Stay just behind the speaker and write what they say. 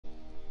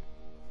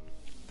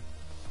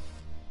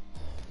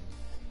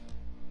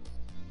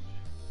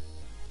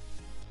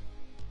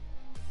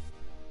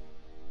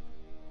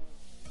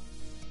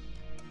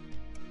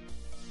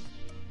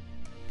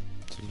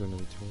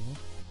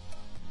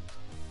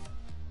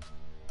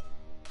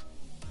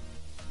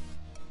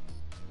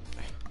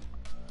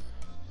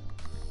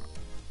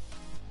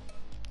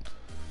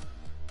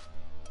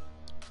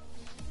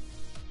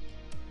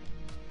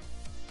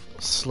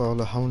صلاة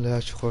الله حمولها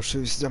شو خوش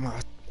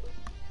جماعة.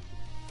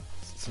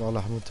 صلاة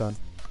الله حموتان.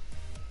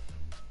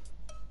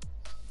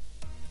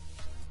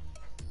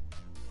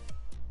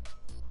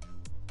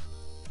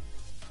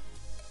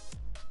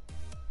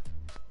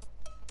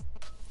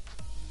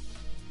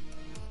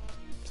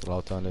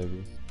 صلاة على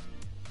النبي.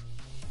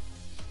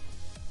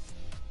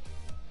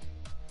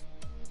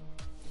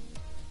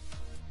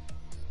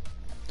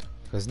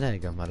 خزناي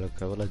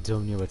قمالك والله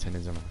تجاوبني وتهني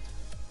جماعة.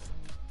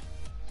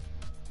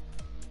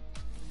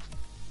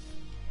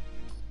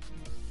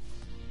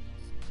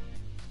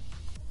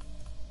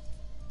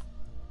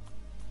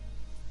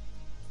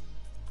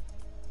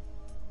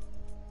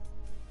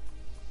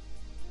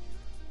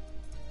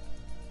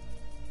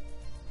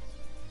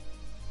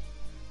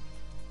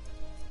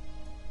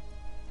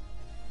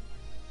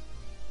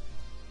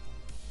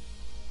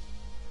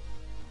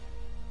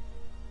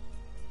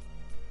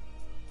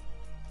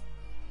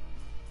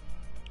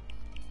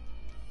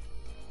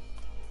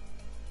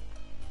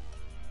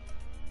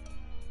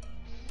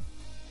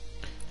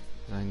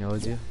 يعني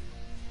وجه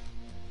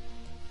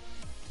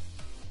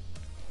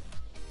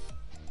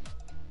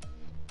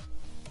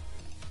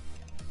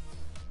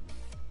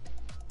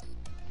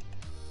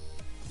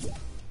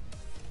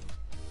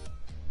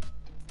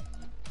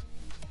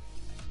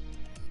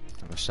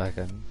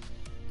مشاكل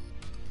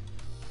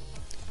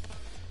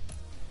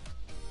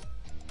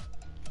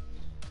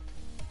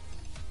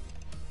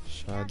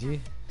شادي.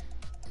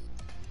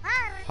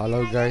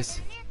 Hello guys.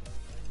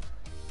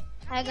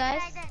 Hi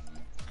guys.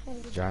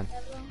 جان.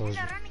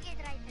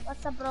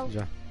 What's up bro?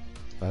 جان.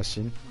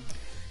 ماشيين.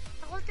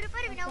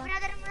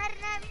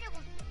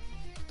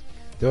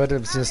 دور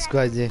بسين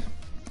سكواد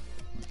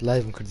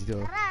لايف مكردي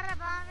دور.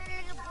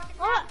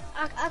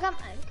 AKAM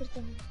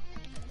كرتم.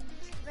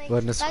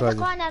 ورنا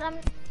سكواد.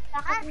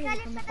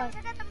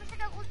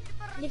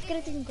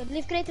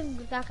 ليف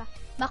كريتم كاكا.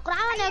 بقرعة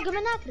أنا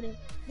قبل ناكر.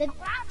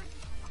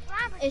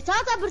 إيه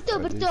تاتا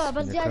برتو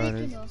بس جادي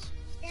كينو.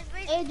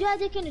 إيه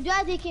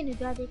جادي كينو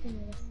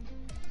بس.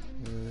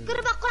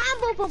 قرب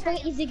قرعة بوم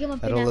إيزي قمم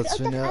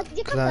بينات.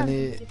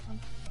 كلاني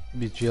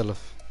b12.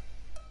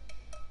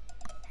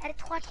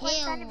 عرفت خوات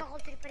ثاني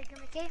بقول تري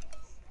بريكم كيف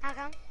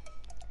AKAM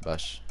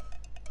باش.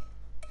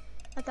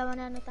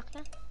 أتمنى أن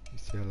تقنع.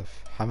 b12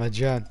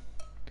 حمجان.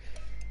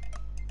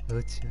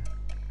 اوتشا.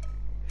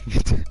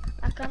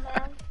 AKAM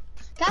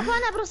كاكو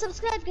أنا برو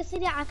سبسكرايب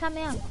كسيدي AKAM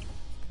يا.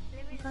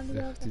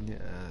 اختني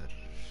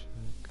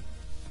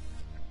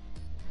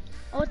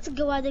أو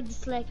تجوادك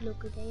ديسلايك لو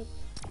كده.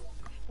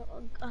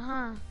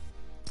 أها.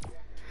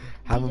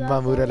 حمام ما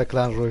مورا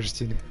لكلان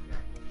روجتيني.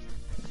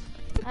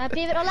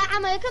 بيبر والله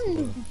عمل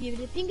كم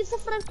بيبر بينج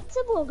صفر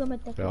تسبوه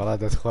قمتك. والله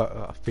ده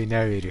تخوا في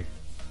ناويري.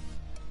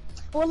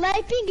 والله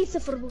بينج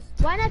صفر بو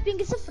وأنا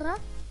بينج صفر ها.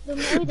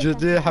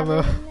 جدي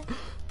حمام.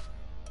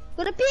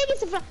 كل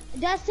بينج صفر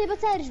جالس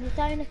بتارج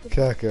بتاعي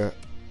كاكا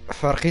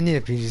فارقيني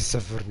بينجي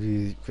صفر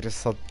بكرة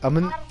صد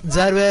أمن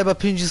زاروي با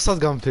بينجي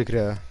صد قام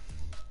فكرة.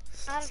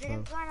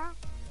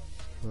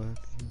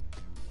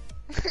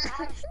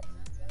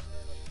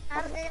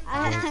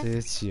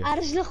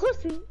 أرجل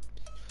خوفي.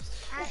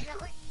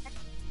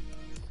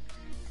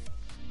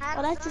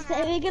 والله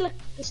تستوي قلك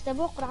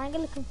اشتبوا قرعان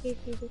قلك كم كيف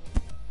كذي.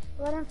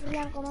 ورم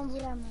فلان قمم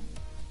برامن.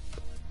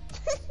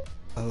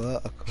 الله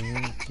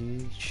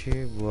أكاونتي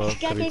شيء بوا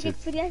كاكا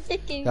فريان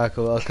سكين.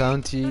 كاكا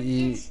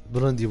أكاونتي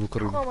بلندي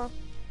بكرة.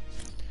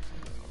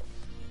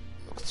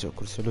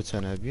 كل سلوت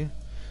أنا أبي.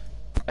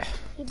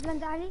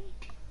 بلند علي.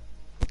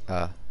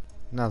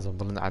 نازم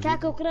بلند علي.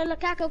 كاكا وكرلا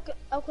كاكا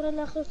أو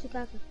كرلا خوتي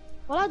كاكا.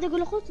 والله ده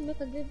يقول خوتي ما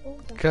كذب.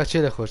 كاكا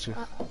له خوتي.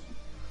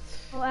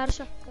 أو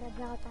أرشة.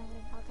 رجعت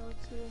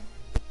وشي.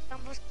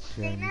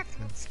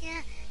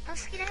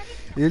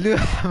 يلو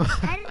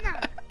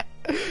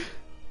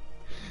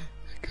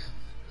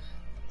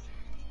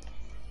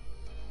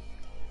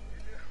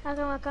AKAM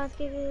أكاونت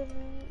كذي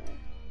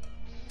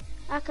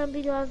AKAM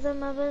b12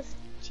 ما بس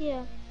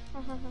شيء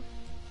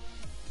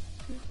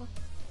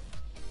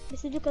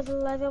بس دوك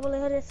اللايف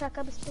والله هذا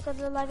ساكا بس دوك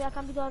اللايف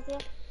AKAM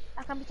b12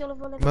 AKAM b12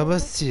 والله ما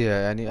بس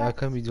يعني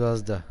AKAM b12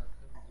 ده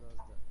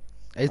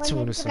أي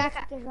تسمو نسم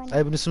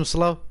أي بنسم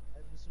صلاة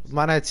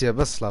معناها تيا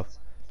بس صلاة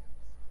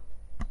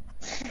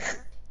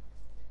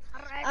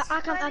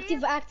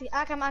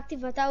AKAM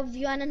أكتيف تاو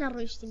فيو أنا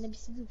نرويشتي نبي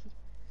سدوفي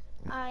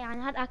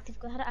يعني هذا أكتيف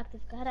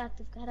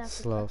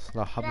صلاة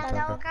حبيت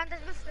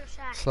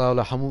صلاة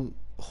ولا حمو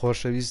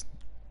خوش بيز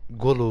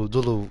قولوا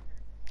دلو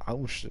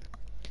عوش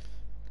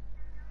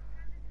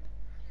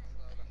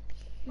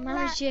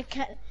ما مشي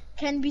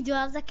كان فيديو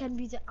هذا كان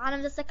فيديو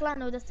أنا دست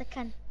كلان ودست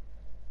كان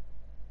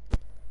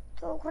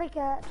تو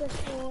كريكا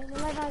بس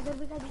والله بعد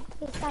بيجي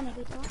تستاني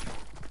كده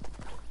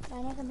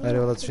أري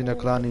والله تفينا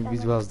كلاني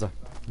b12 ده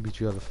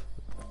b12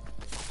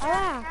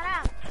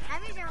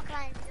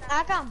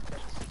 AKAM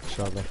إن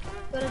شاء الله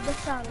ورد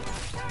الثاني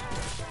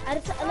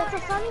أردت لا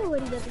تصاني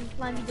وريدة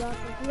كلان فيديو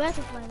وين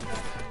كلان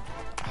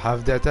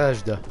حافظ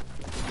تاج ده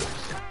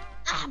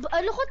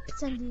اللي خد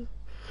بتسندي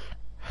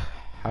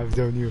حافظ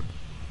نيو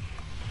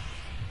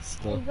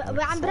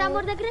وعم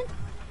برامور دقرن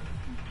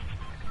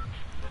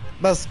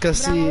بس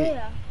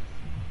كسي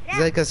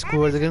زي كاس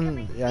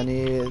كوردقن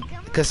يعني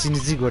كاس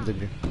نزيق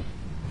وردقن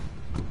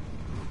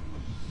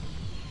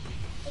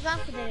فهم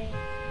كده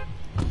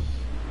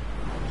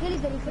كيلي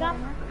دري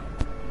فرام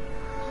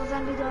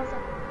خزان بدوزة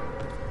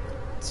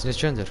سنة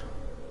شندر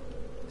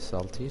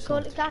سالتي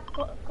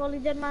كل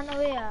يدر ما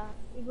نويا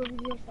يقول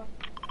فيديو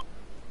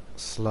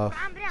فا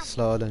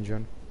سلاو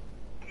لنجون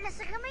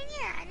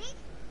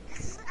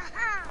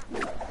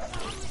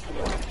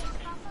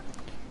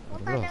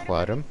والله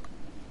خوارم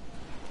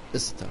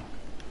استا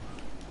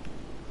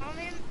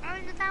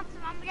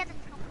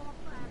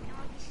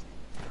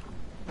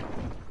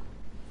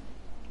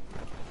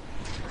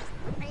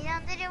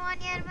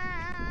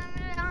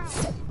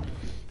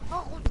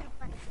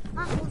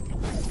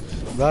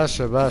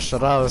باشا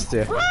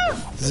راوستي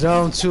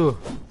راوند 2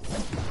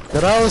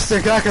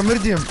 راوستي كاكا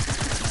مرديم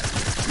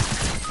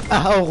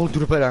او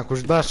غدر بلان كوش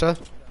باشا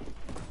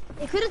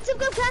يكون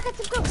تبقى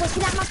كاكا تبقى بس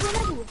لا ما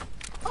تقول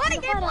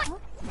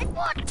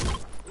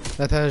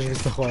لا تهاجم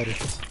استخواري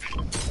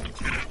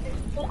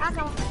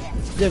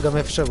يبقى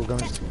ما في شابو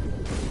قامشت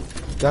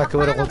كاكا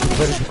ورا غدر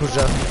بلش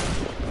بكوجا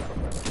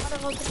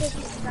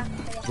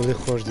بلي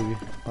خوش دبي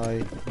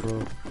هاي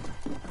برو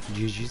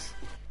جيجيز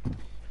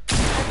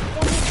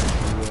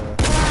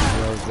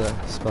يا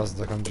سباس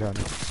دا كم جاني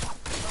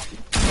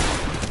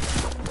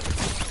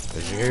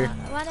تجي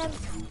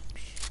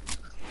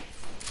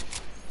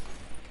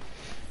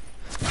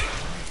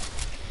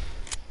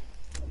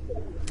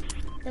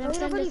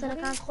انا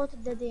كانت خوت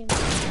الدديم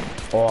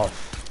اوف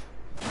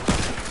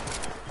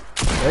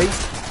اي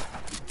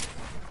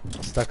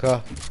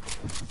استكا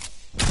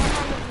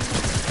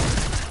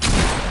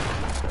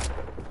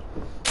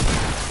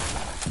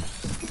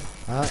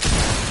ها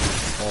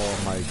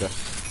اوه ماي جاد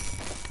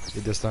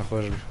يدستان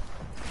خوش بي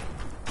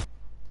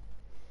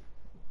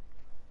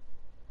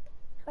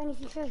خاني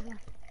في شجرة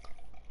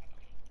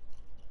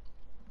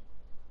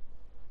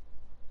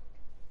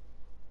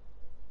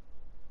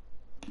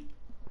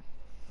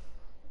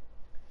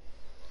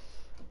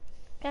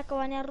كاكا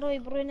وانا الروي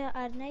بروينا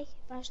ارناي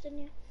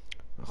باشتني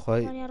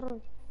خوي وانا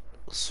الروي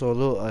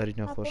سولو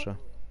ارينا خوشا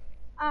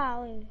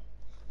وي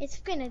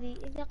يتفكين هذي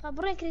اذا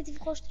قبرين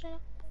كريتيف خوش ترى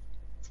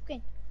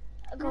تفكين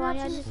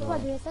قواني هذي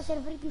سواد ويسا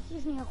سيرفر بي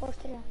سي شنو خوش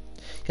ترى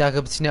يا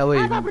قبتني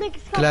اوي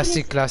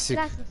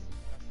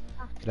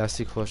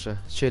كلاسيك خوشا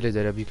شي اللي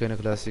داير بي كان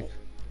كلاسيك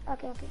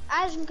اوكي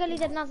عايش مكلي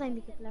در نازم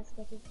بيك كلاسيك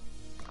اكيد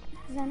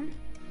زين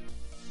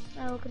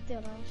كرتي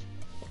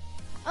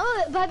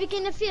والله بابي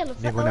كنا فيلو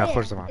نقول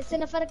ناخذ زمان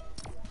السنه فرق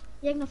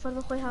يك نفر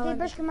بخوي هاو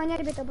باش كمان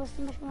يربط بس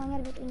باش كمان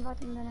يربط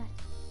انفات من بنات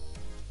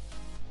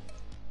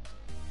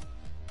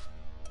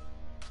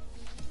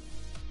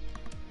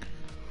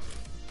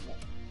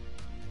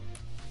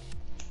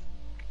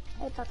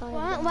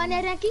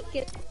وانا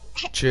راكيك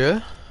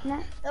چه؟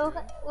 نه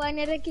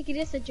وانا راكيك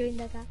لسه جوين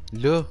دكا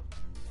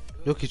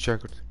لو كي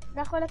تشاكرت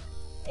دخلك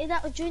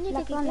اذا جويني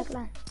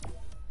لكلان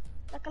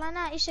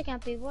انا ايش كان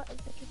بيبو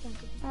كي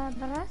كان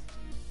براس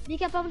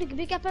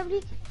بيكا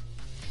بابليك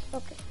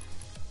اوكي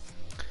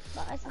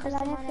بس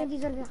خلاني في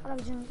ديزل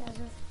بيخرج جنون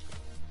تعزوز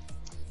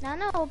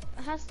انا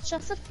هاس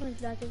شخص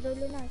فرنت ذاك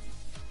دول ناس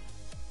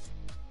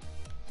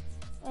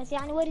بس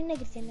يعني وري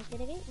نقص انك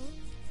كده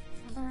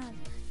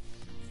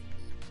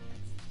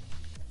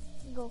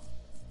جو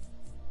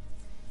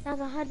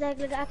هذا هذا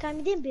لقى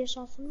كامدين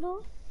بيشوفون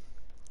له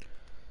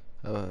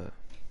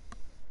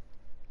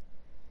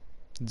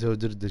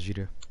زودر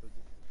دجيرة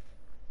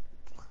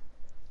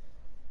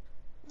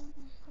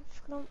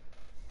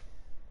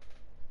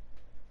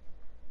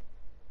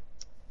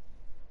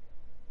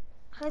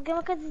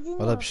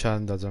والله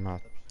بشان ده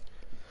جماعة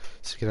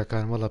سكرة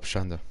كان والله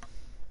بشان ده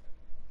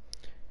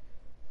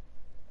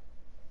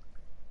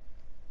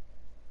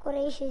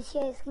كوريش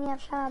شيء سكني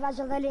بشان بعد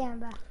جلاليان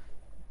با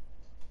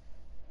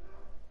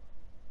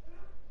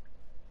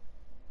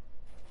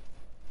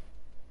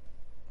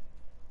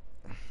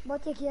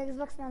بوتيك يا اكس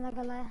بوكس انا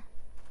قلايا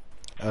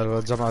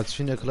الجماعة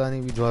شنو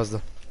كلاني بي12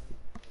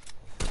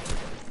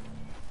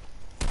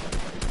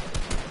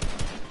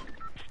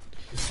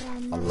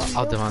 الله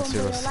عاد ما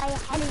نصير بس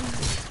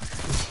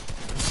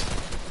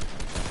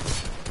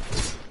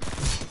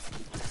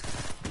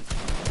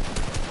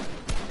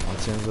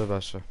عطينا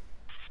باشا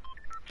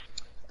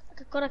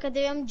كورا كده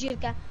يوم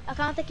جيركا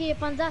اكانت كي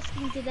 50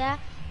 سكين تدا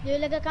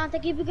يقول لك اكانت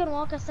كي بيجر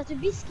واقع ستو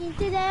بي سكين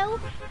تدا او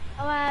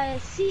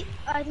سي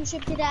اتمشي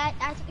تدا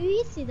ات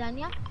اي سي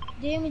دانيا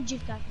يوم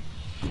جيركا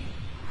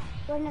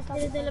وين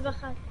تدا اللي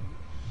بخاف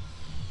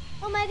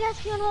او ماي جاد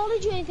كان والله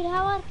جوين في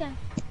الهوار كان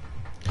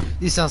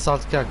لسان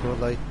صالت كاك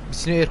والله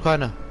بسنو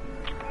إيركانا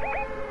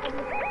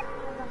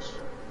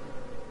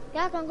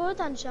كاك كان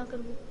قوة نشان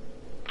كربو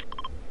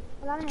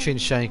شي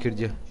نشان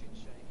كرديا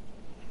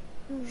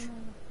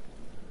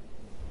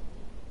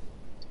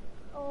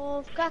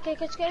اوف كاك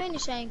كاك وين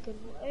نشان كربو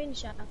وين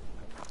نشان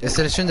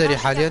اسأل شن داري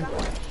حاليا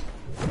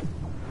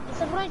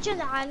يسافرون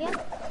شن حاليا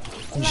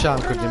نشان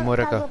كردي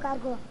موركا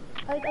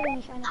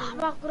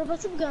احباق قربة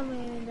تبقى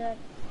من دار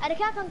انا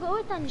كاك كان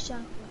قوة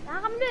نشان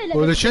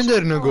ولا شن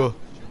دار نقو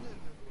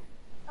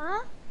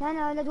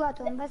انا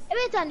ولدواتهم بس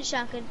ابي تاني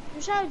شاكر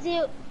مشاهد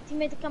زي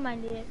تيميت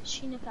كمان لي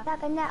شينكا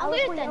لكن لا او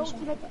او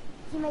تاني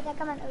تيمتا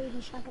كمان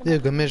او شاكر دي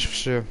قميش في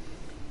الشيء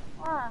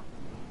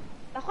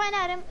اخوي انا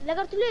ارم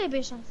لقرت لي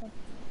بيشانسن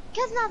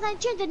كزنا زين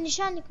تشد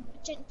النشانك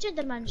تشد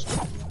ما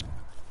نشان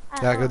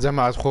يا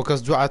جماعة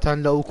خوكس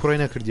جوعتان لا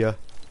اوكرانيا كرديا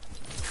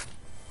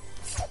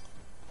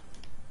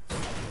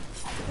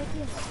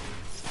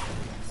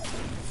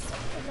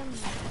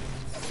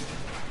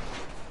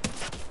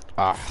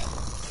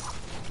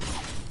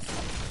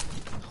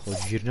خو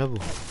جير نبو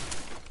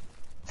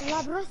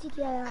والله بروستك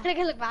يا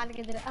اقول لك بعد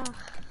قدر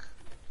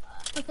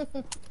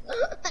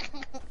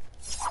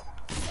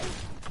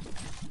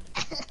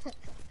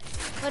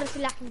ورا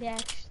سلاح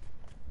مدياش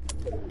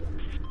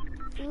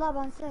والله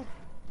بنصر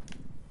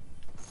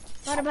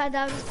ورا بعد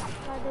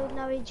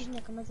ناوي يجينا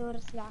كما زور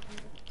سلاح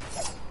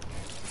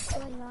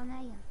والله انا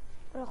ايام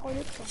روح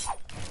خولتكم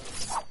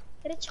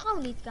ريتش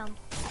خوليت كم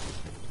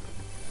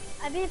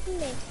ابي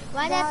فيلم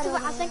وانا اسوي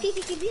عشان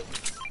كيكي كذي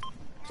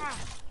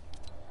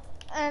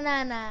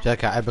انا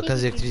شاكا عيبك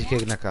كزيك تريد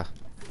كيك نكا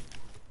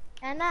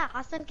انا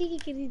عشان كيكي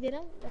كذي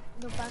درم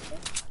لو باكر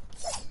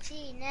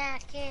تينا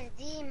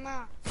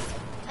كديما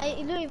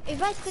اي لو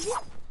ايفايت كذي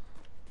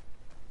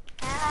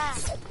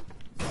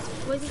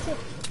ودي تك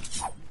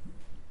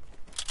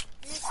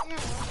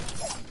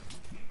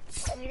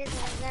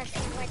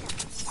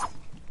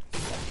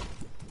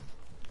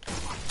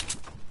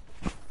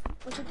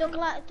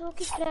وتتوقع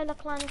توكي كلا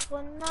لقلاني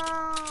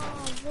فونا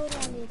زور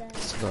يعني ده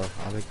السلام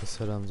عليك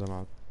السلام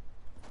جماعة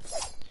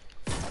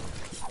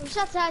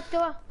وشات ساعات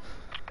توا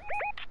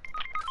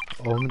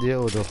مدي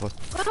او دوخت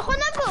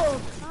خذنا نبو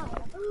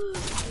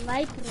الله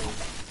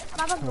يكرم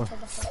ما بقدر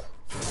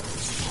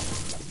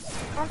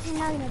خلاص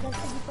ناوي ندرس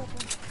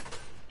بيكوكو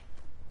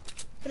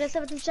بس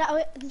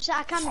تمشي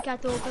أكامل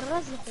كاتو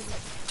بالراس يخذ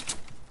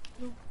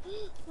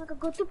ما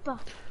كنتوبا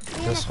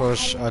بس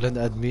خوش الان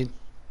ادمين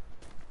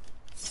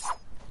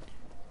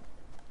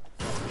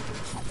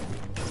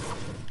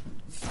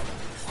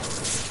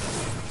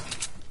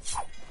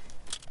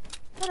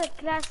ترى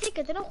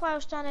كلاسيك ترى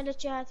خواشتانا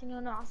لشهاتي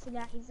نوع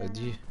سلاحي زين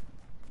ادي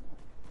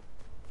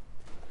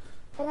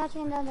انا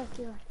عشان ندرس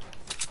كيو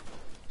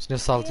شنو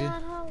صالتي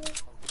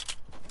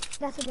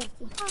لا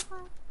صدرتي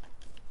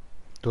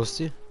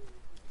دوستي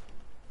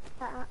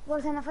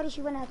بس انا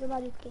فريشي بنات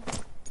وبعدك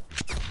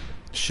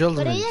شيلد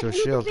من تو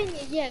شيلد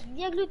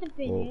ديك لوت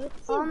بيني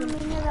امي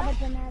نزل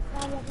بنات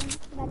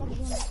بعدك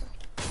جنب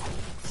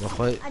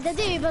اخوي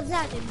عددي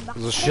بزنات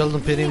زو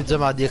شيلد بيني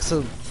جماعة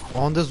ديكسل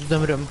اوندا زو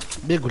دمرم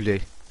بيقول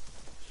لي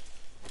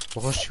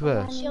بخش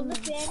شويه شيلد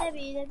بينا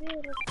بيدا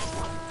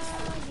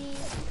بيرقادي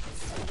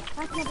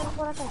هاتنا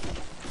بالقرطة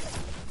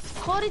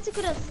خوري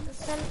تكرس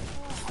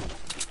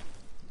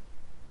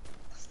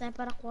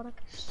سنايبر قورك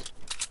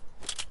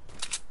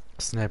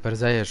سنايبر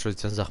زي شو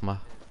زخمه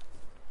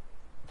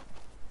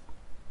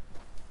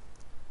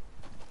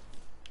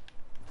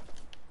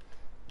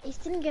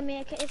يستلم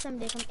جميع كاسم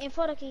ديكم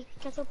انفورك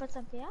كسو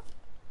باتسامبيا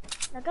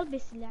لقلبي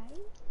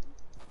سلاحي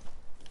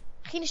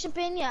خيني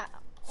شمبينيا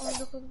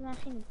وندوكو ما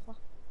خيني بخوا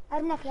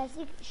ارنا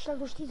كلاسيك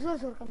الشلدوشتي زور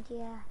زور كنتي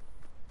يا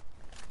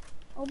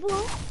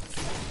ابوه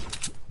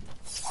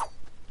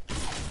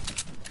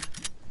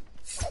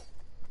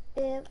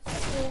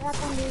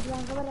رقم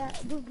بيدوان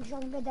قبل دوب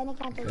بشغل بداني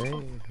كانت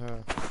اي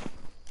ها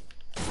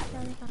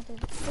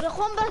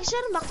ورخون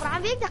بكشر مقبر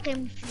عم بيك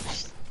دقيم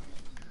فيش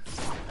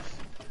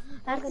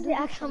أركضي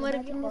أكثر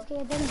مرة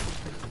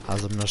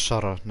هذا من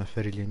الشر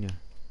نفري لينيا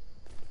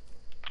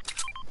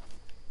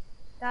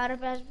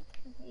تعرف ايش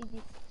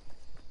ايدي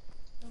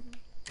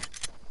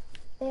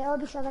او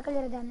بشغل كل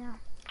ردانا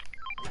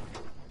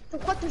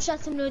تقطع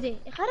شاس منودي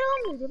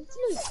خرام نودي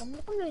بتلويكم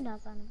نقوم لو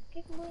ناس انا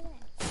كيف مو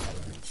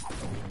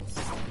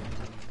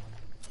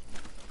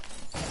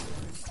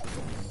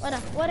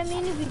ورا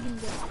مين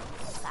بيجي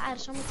عارف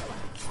شو مطلع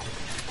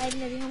هاي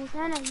النبي هم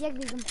انا يك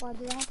بيجم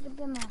قادي انا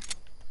تبقى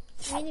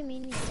ما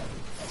مين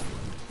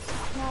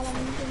لا لا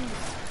مين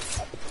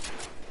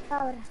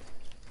اورا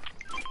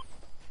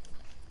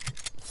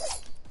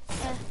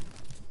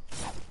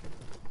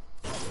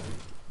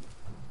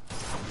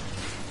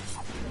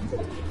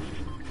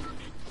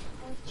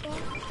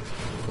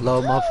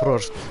والله ما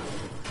فرشت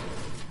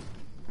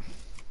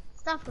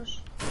استفرش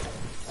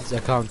زي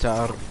اكاونت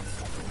ار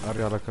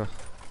ريالك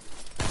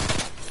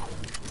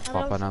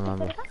بابا انا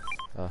ما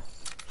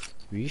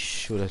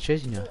ويش ولا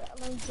تشيجنا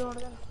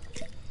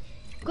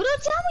قولوا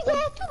جامي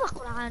جايتو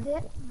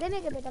بقران دمي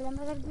قبل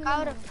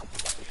لما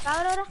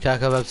كاورا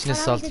كاكا بابتني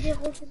الصالت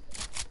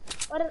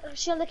ورا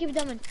شلدك كيف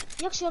دمن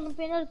يك شلد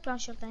بينر كان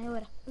شلتان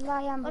ورا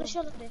الله يا ورا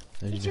شلد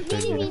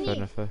نجي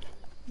نفر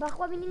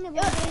باخوا بيني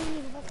بس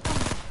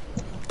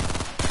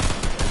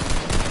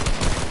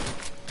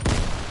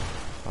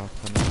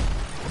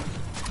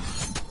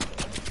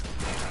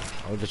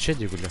ولا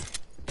تشد يقول له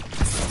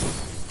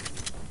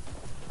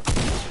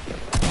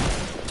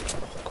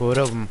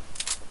كورة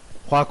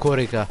خوا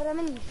كوريكا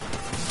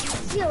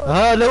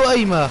ها لو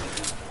ايما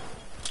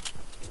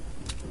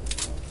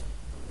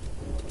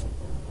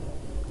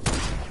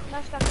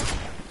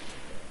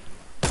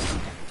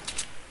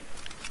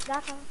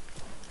كاكا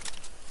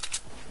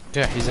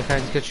جاح إذا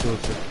كان عندك شو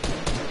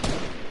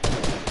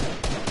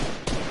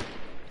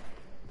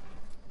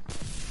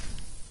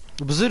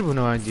بزر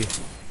بنو عندي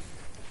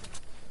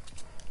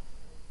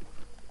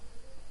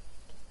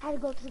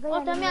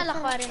اوتم يلا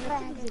خواري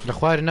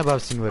الأخوار نباب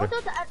سنورة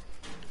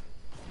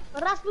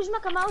الراس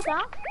بوجمك ما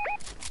اوتا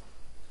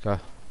كا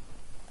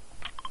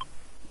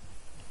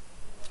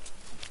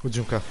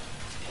وجم كا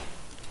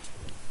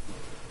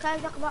كاي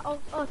دقبا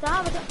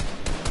اوتا بدا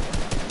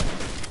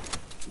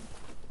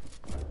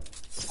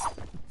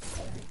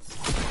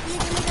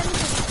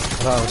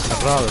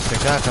راوسن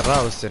كاكا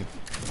راوسن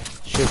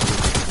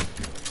شوف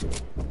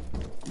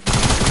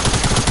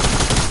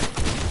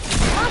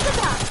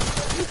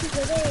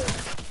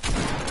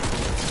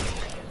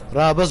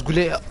را بس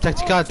قولي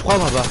تكتيكات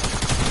تخومها با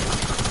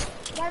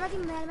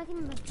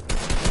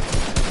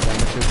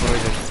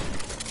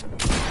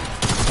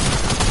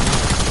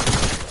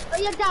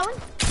يا داون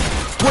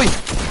وي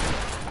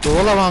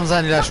والله ما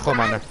مزاني لاش خو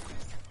معنا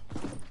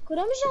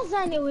كره مش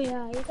زاني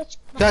وياي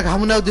كاك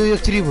همنا ودو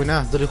يكتريبو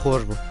نا ضري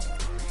خور بو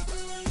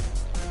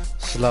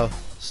سلاو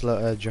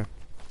جون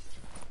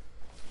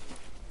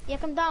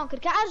ياكم داون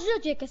كركا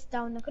ارجوت ياكس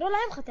داون كرو لا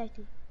يم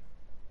ختايتو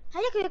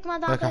هيك ياك ما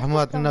داون كاك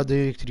همات نا ودو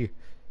يكتري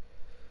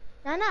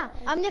انا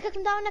امنيك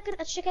كم داون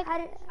كر اتشكك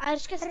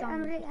عارش كس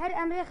داون هر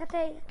امري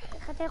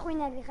ختاي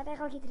خوينا لي ختاي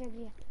خلكي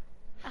تربيه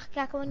اخ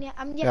كاك وني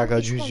امنيك كاك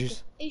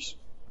جوجيس ايش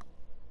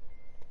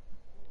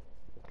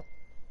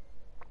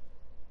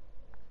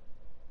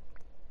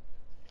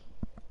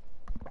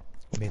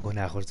بيكون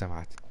اخر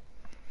جماعات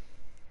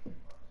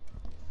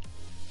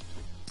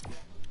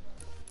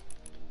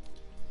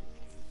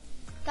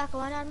كاك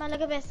وانا ما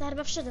لقى بس هرب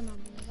بفشد ما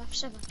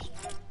بفشد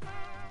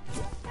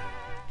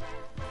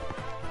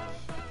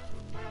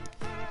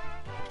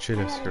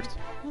شيل سكرت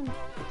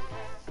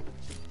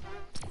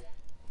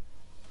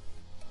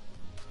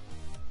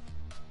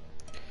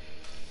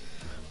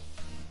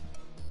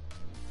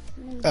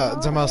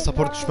زعما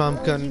سبورت شو ما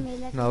ممكن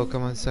ناو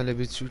كمان سنة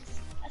بيتشو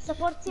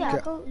سبورت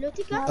ياكو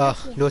لوتيكا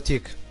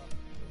لوتيك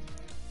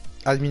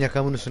ادمينيا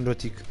كامونو سن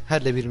لوتيك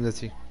هاد لبير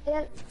مدتي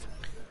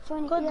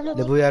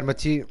لبو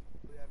يارمتي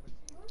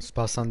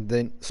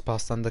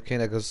سپاسان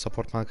دەکەین ئەگەر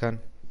سەپۆرتمان کەن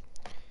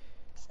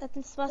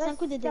سپاسان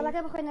کو دەدەین جەڵەکە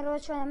بخۆینە ڕۆ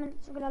چۆنە من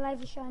لە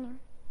لایڤی شانیم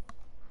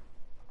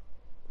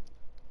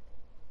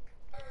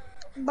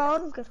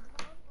باوەڕم کرد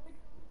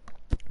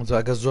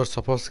ئەگەر زۆر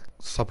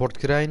سەپۆرت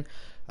کراین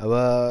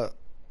ئەوە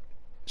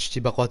شتی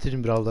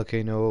بەقاترین براو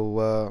دەکەینەوە و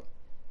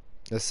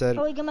لەسەر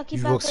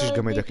ڤیبۆکسش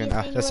گەمەی دەکەین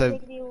لەسەر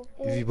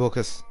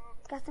ڤیبۆکس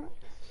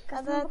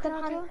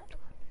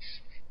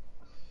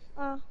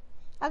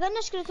اگر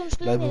نشكلته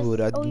مشكلة لا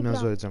بورا ما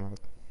زول جماعة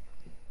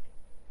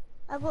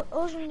اقول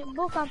اوج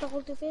بو كان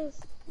تقولت فيس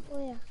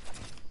ويا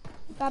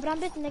كابران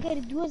بيت نغير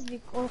دوز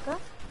بيك اوكا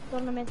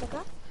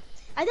تورنمنتكا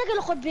هذاك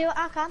اللي خد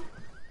بيه اكام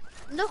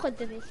لو خد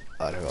بيه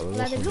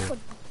والله لا لو خد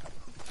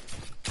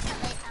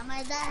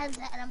اما ده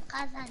انا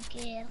مقاسن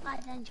كير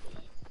قاسن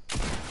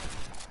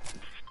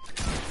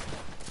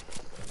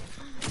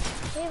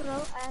ايه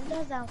برو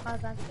عنده زام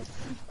قاسن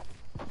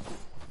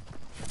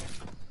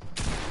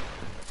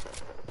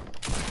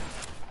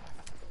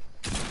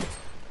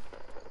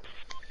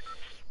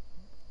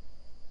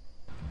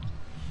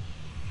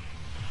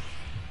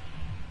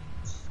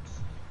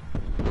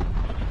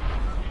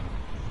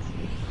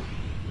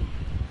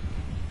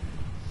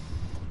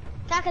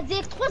كاكا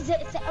زيك تخوز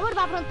اول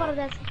بابرون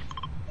بارادايس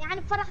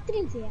يعني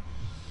فرحتين زي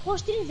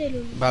خوشتين زي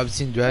لولو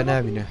بابسين دوانا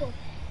امينه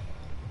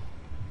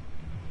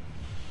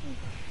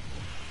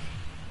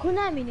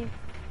كنا امينه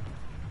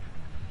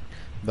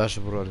باش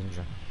برو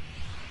رنجا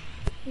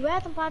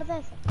وياتم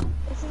بارادايس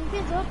بس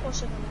يمكن زور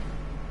خوش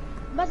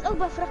بس او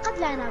بفرقت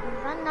لا انا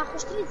انا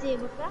خوشتين زي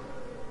بفرق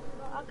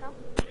اكم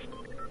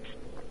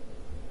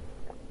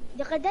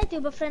دقدايتي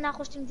وبفرنا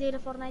خوشتين زي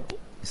لفورنايتي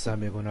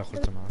سامي يقول اخر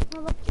تمام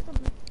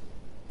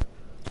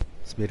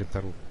سبيرم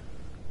ترو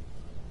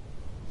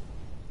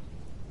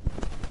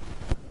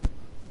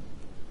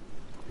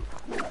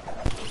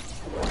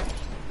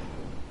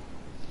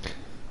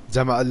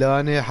جماعة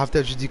لواني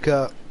حفتة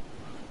جديكا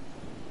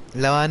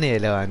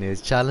لواني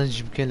تشالنج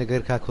يمكن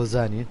لغير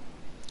كاكوزاني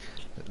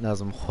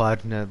لازم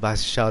خوارنا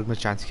باس الشاول ما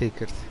كانت كي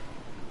كرت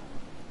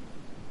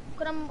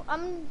كرم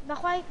ام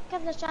بخواي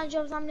كذا شان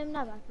جو زامن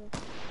منابعته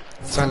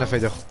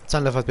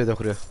تسان لفت بيد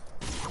اخرى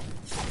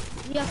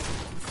يا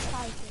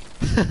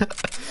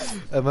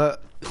اما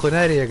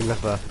خناري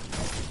يقلفها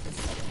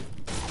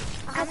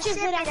هاتشي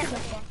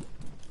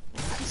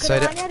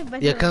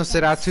يا كان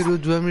سرعتي له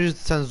دوامج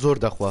تنزور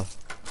دخوا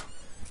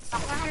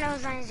اخوان لو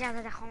زاني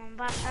جابه دخو من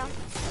باشا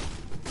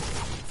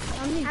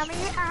امي امي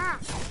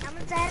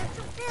زهر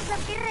تبتي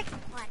زفيرك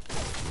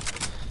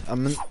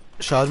امن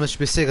شاول مش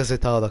بيسيغا زي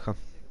تاغا دكم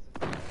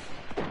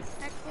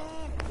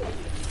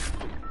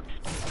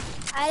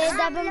على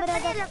دابا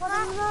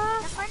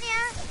مراد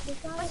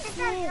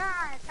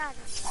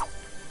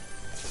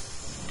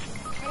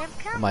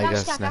ماي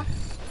جاسنا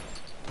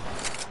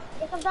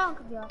ياكم داون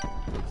كبير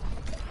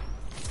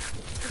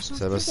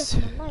بس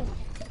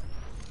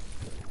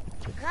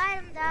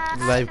غايم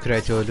دا لايف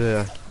كرايتو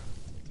لويا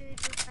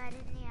تويتو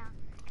فارنيا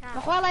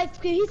بخوا لايف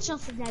بكي هيت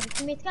شانس بنادي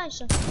كميت كان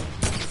شانس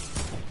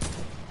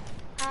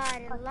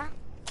الله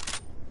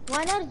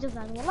وانا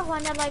ارجزان والله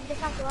وانا لايف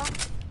دكاتوا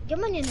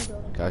جمني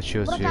ندور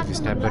كاتشو في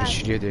سنايبر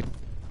شليدين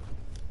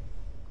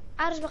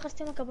عارج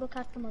بقستمك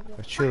بروكات مبروك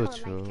كاتشو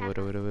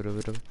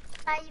ورا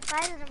طيب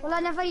فايز والله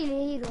انا فايل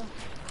هيرو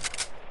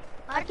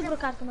عرفت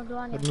بروكات مبروك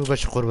انا مو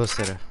باش قرب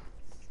السرة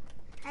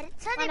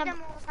صدق دم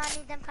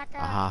وصاني دم كاتا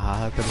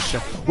ها هذا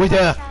بالشا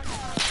ويدا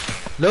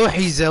لو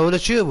حيزة ولا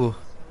شيبو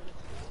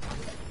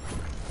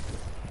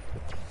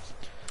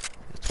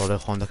طالع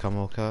خوندا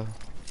كاموكا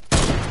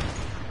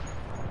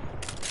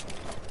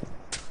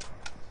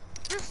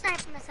دو سنايب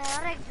مثلا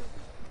رجو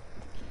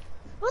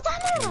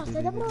وتعالى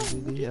راسه دبرو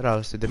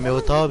راس دمي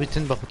وطابي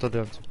تنبخ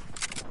وطلعت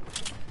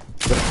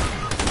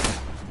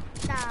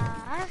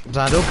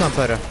زادو كان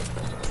فرا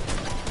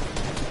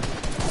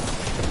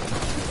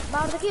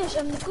باردك ايش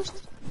امن كشت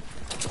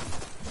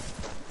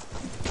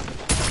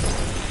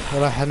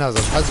راح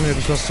نازل حزمي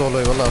بيتوصل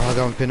لي والله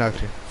هذا من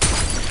بيناكري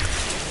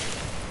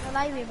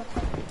لا يبي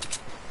بطل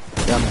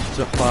يا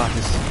مفتوح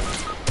فاحس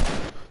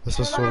بس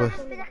وصل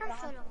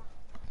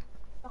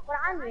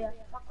القرآن ويا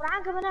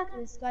القرآن كمان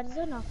أكرس قاعد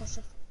زورنا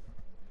خشف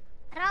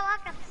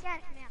رواك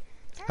بسيارك ميا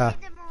ها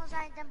دم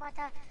وصاني دم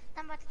باتا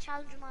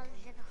تشالنج مال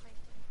جد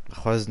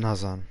اخوي خوز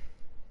نازان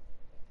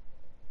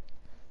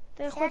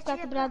تاخذ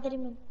كاتب برادري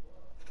من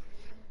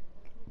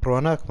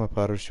بروناك ما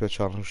باروش شو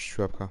تشالنج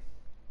شو بكا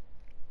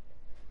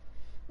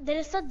 $100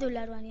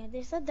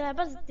 وانيا $100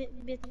 بس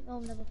بيت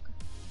أم نبكة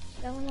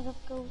لو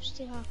نبكة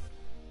واشتيها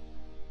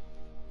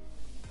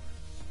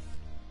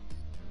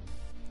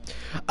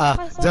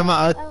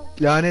جماعة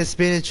يعني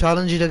سبين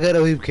تشالنج لقى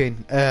روي بكين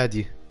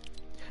عادي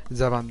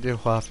زمان دين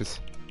خافز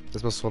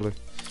بس والله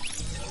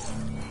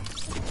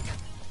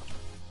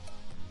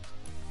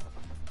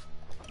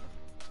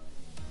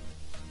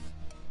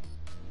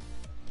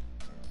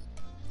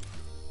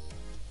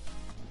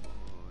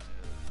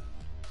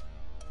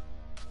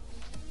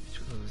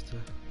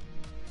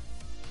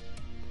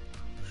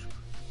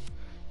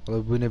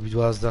والله بونا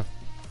ب12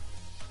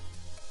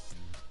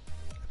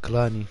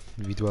 كلاني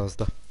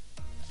ب12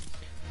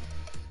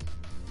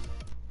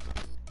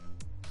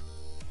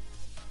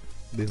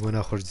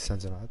 بهنا خرج ديسان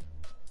جماعة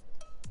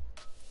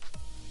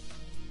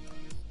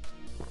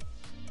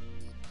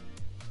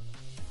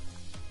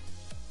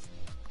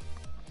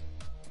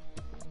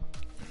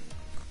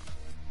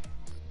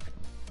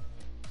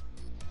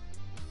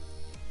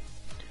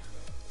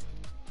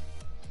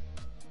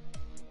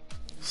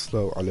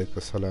السلام عليكم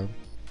السلام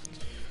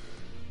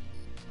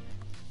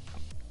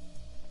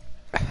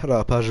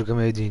را باجو قم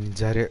يديني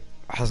جاري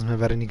حزم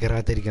برني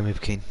قرادري قم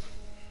يبكين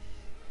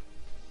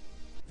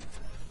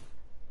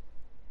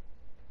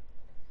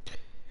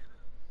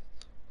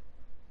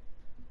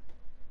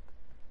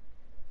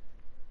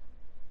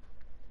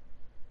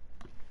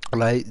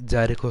والله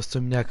جاري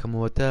كوستوم ناكم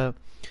وتا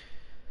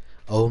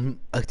او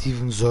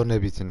اكتيف زور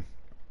نبيتن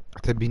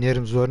حتى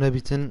بينيرم زور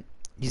نبيتن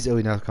يز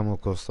اوي ناكم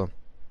كوستوم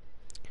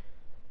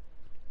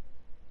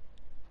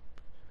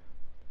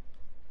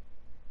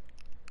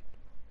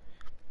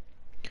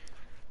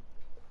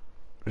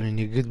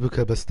يعني قد بك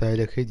بس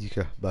تايلك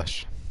هيديك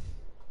باش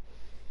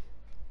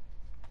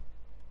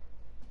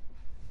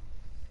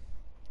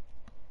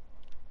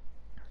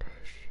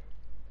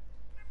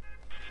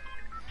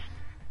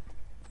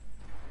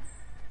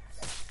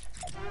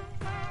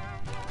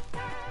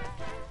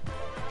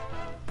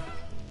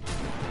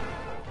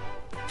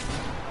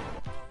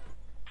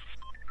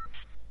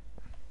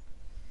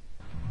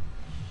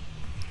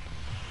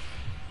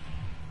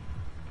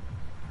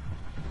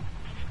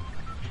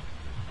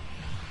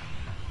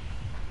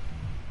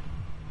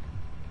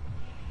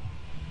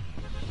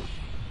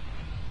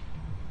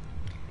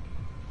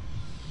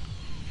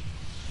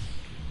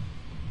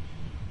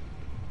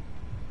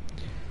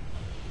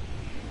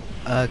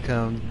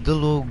كان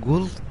دلو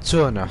قول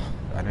تونا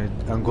يعني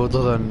انقو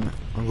دلن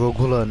انقو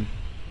قولن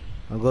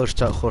انقو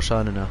اشتاق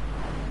خوشاننا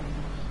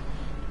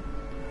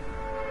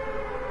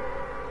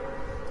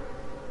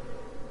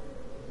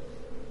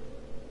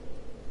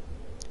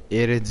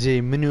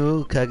ايرجي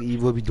منو كاك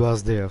ايبو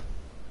ب12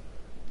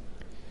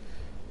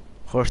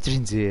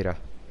 خوشترين زيرا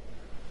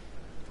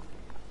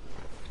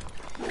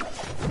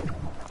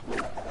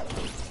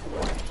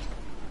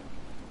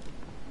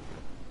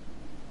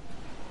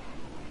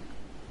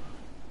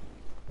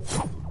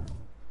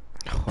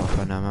خوف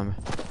انا ماما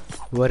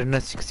وري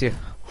الناس كتير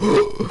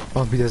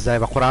هم بيدا ازاي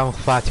بقرآن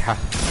فاتحة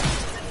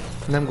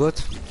نم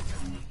قلت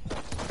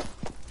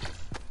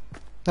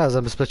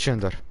لازم بس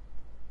بتشندر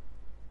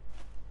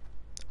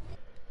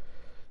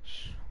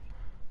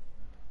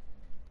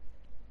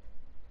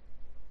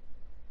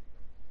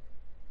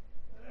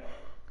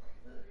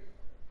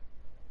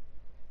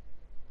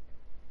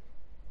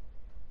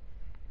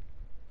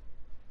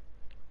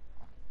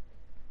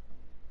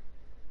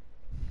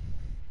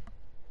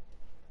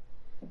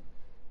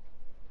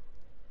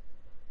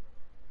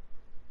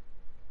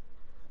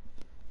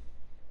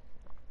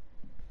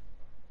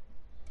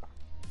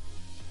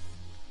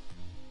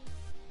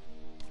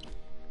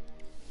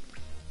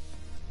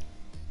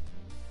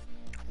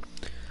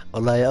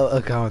والله يا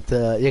اكاونت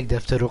يك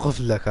دفتر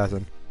وقفل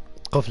لكاتن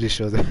قفلي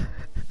شو ده.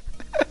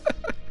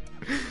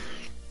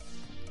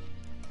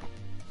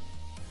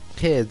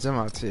 خير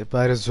جماعتي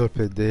بارز زور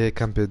بده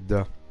كم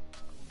بده.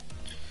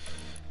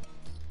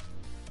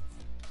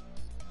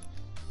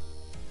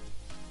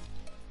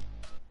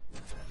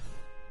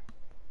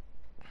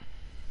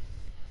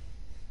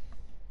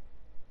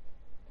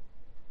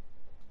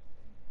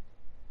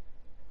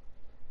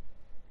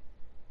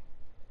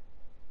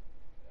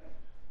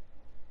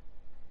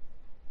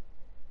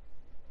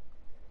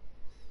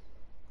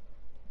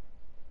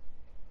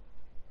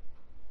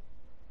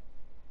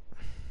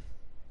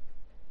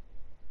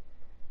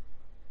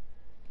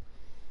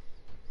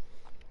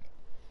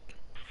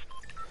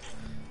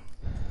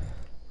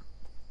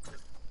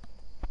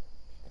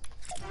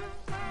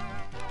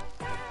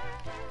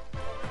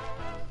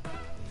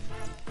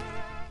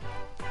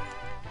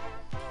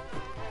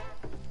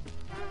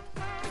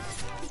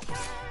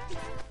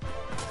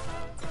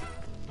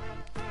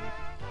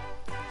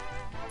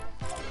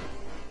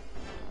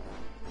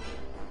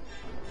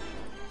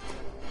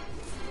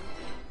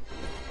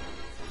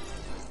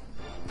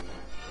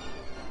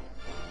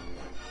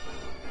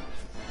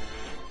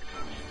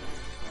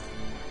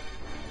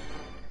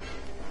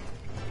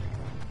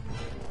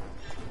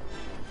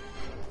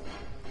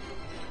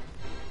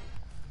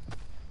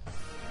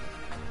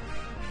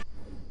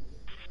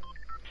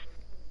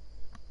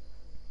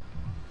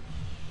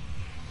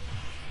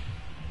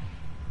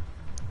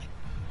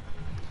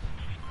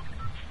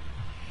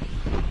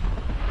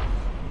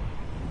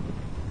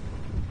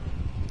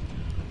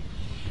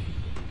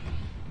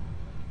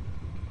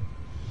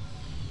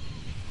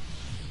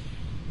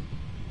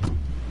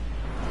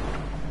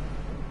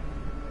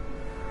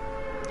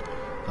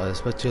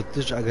 بس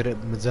بتشتش اگر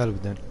مزال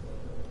بدن.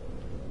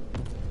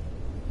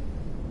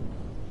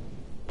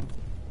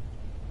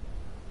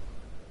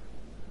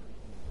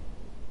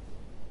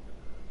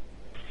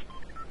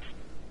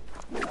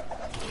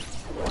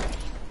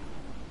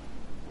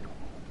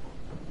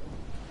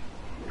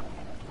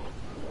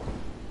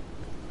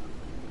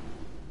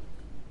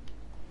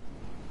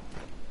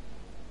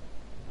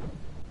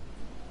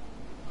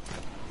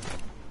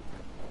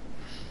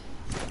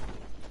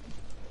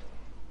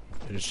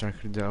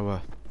 الشكل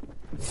دعوة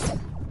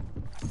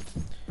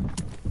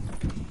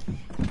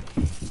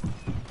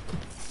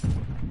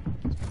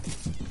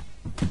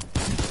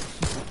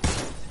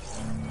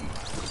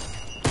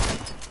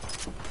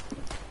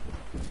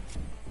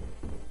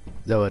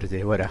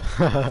دورتي ورا.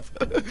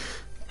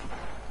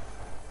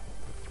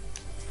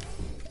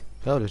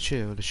 لا ولا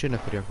شيء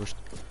نفر يا كوشت.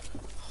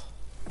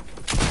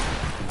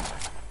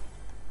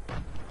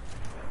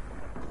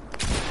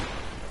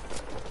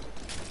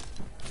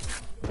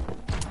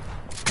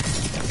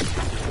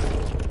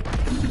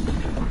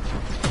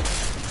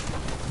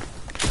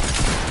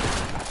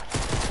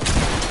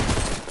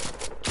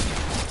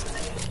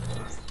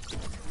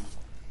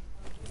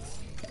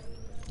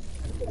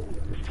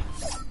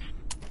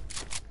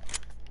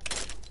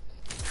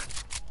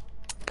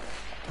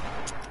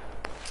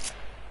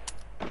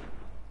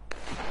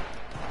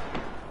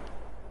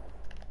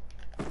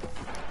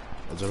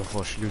 أجل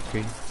خوش لوت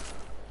كين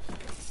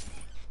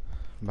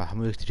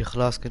بحمل يكتري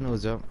خلاص كن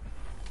وزا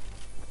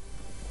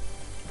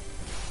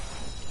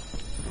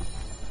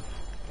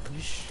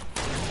ايش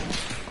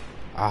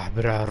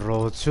برا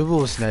الرود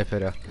شو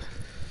سنايبر.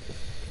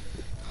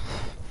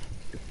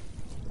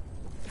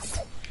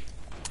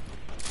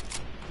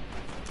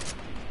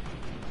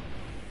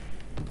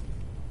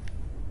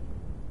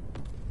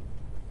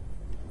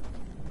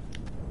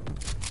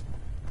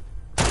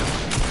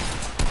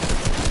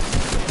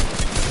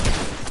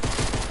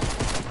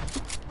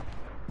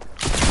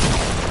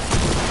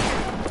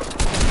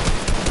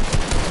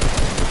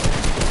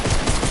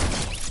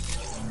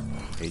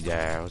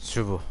 ايه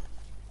شوفوا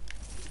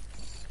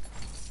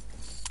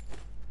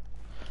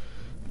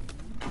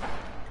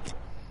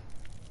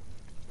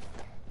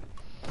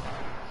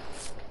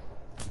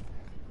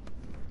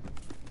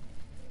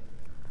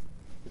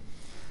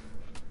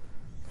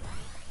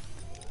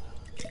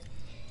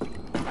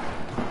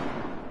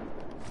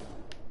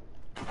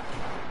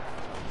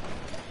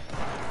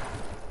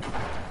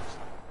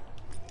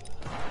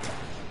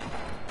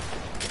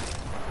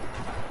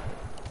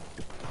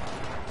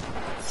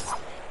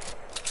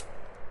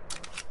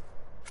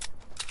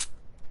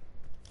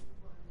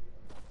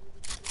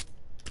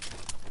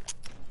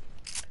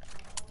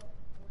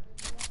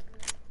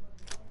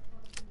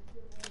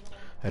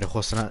هذا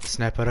خو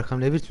سنايبر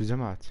رقم لبيت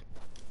جماعة.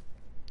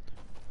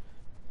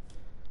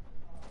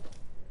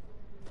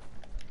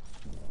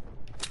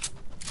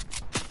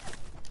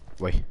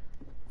 وي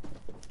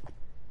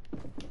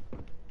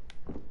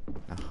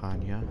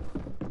أخانيا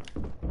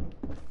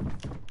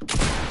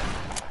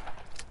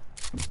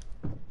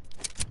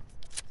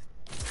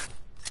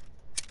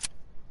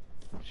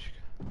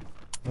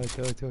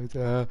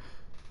تا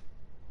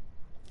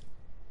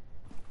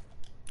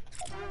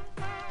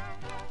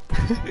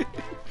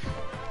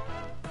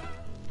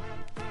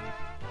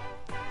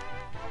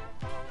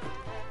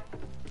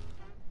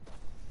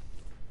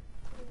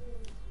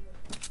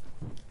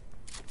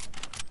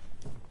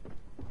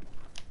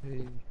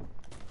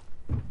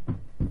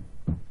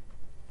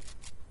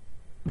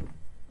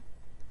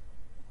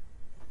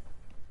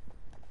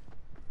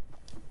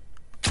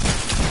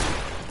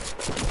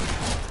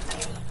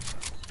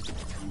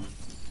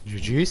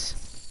جيس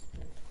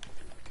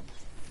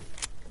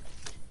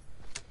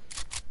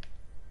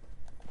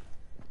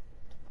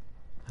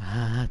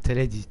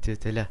تلا دي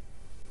تلا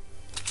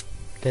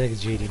تلاك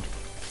جيرين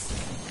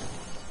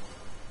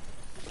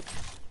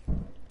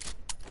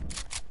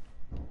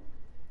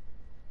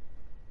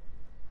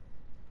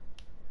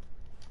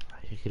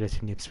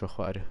هيك نيبس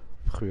بخواره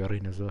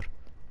بخيارين زور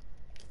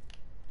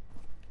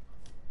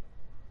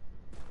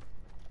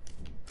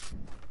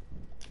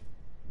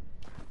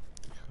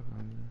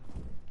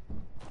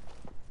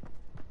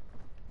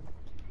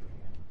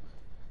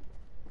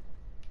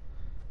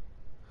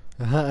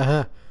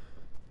اها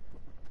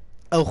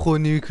او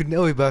خوني يكون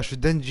اوي باش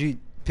دنجي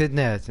بيد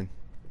ناتن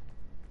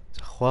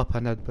خواب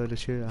هنات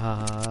بلشي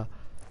ها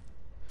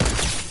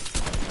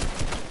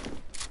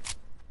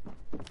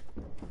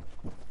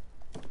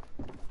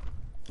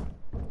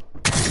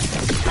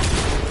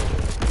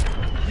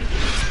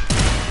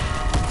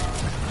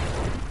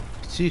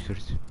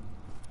سيكرت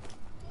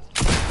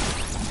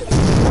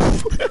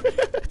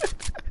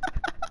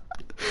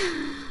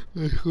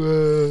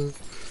اخوة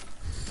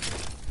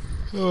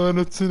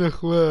انا تسين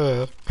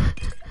اخوة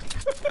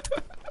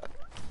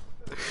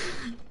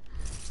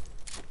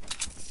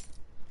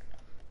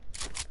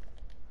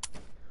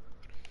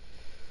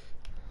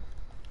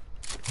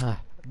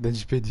ها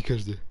دنج بيدي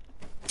كرده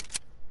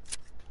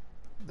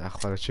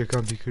اخوة چه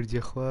كان بكردي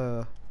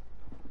اخوة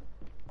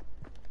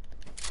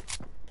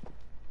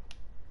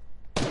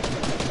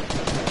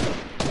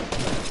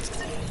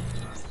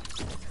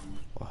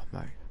اوه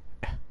ماي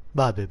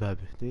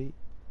بابي دي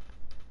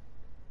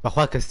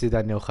بخواك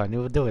استيداني وخاني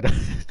ودورة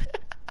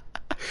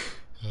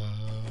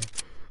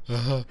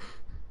اها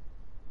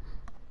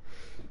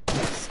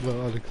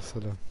السلام عليكم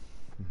السلام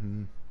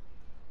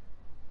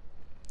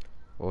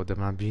او ده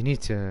ما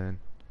بينيتن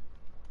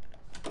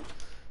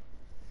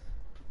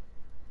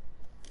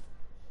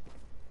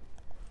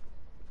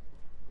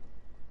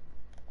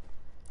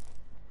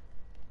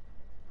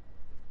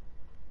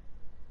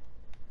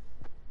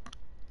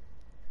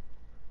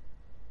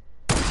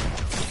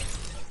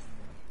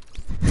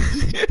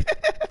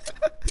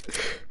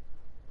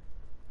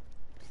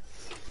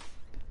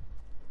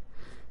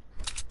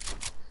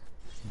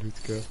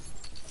لوتكا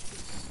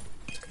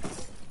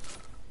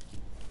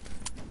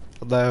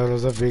الله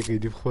يرزق فيك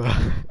يدي بخوة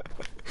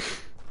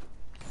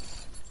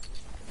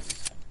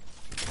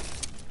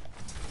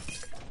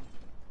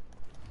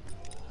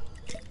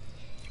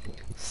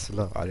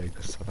السلام عليكم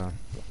السلام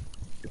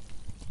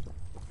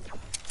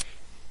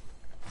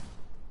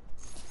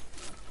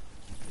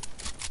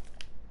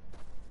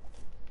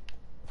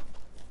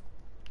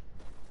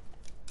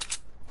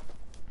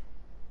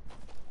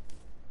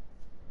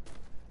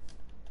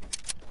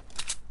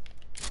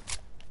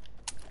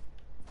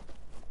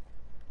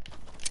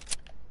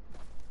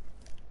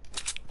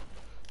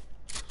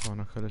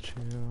انا كلت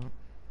شيء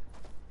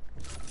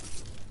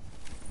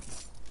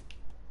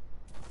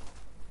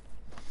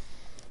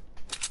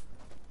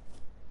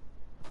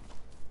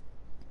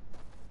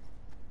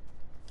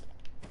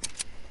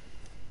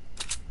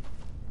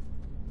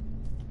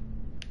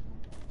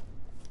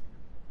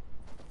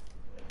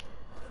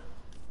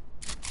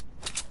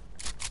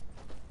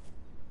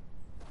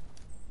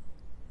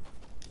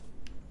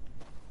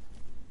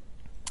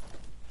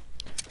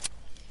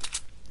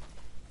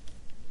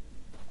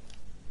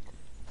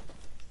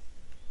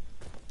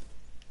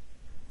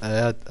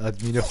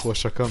ادمين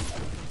خوشكم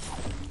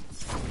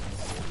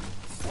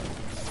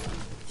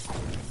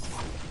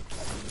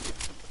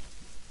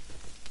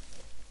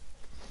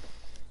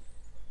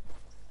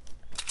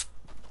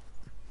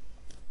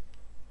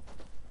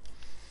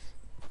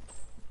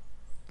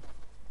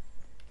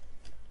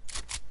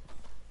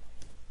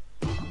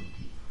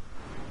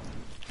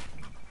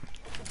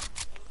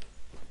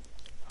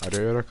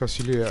هذا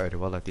ركاسيلي يعني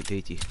والله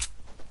ديتي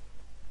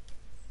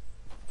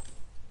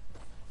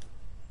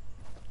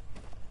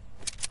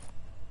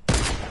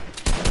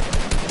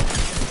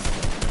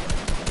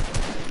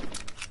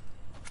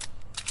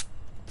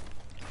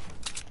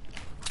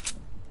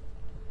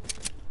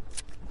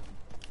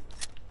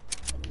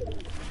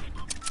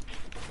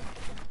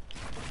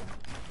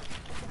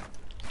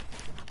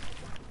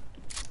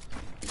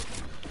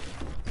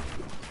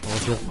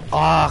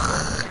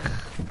اخ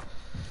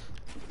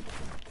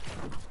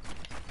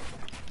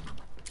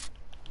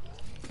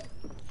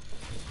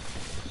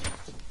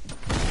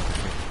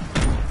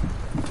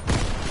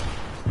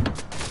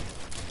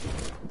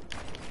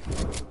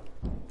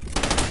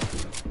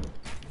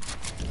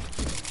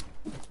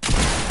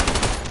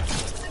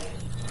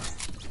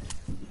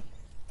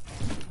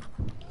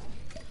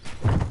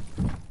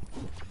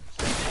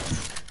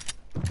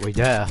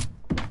ويداه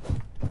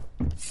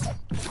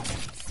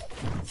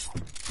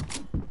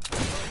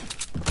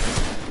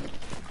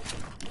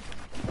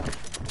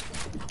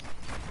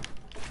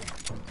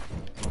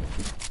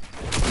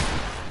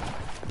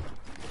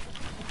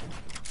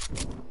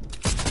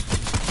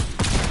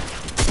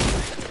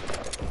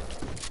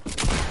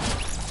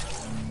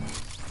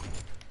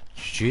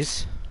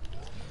جيس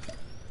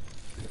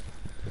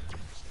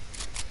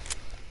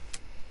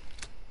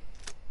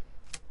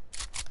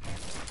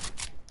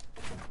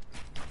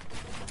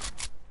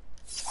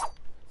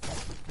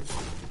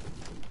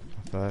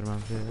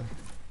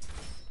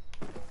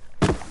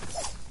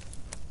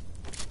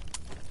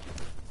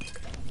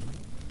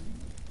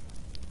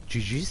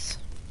جيجيس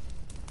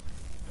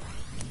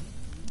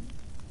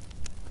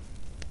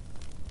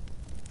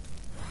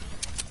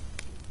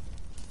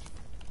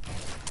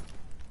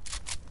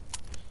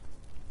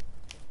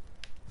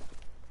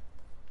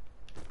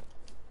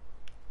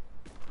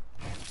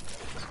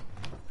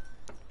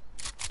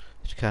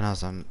كان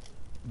هازم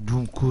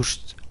دوم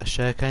كوشت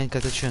اشياء كاين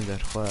كاتشين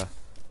در خواه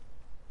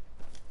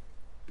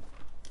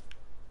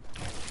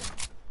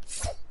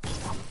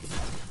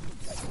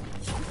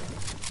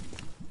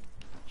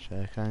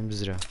اشياء كاين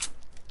بزرع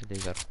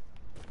اللي قرب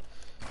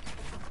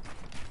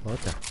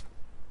اوتا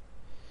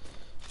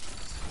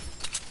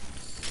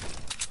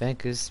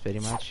thanks very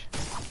much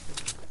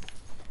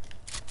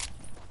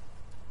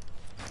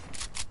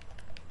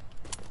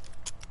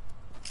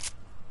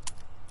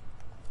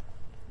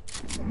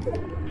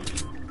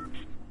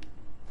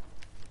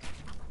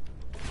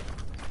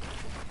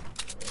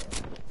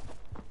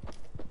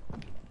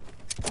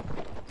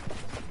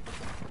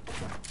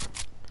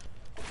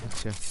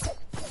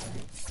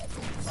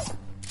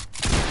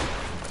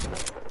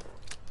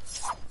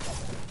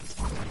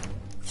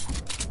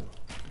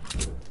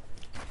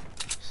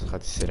خد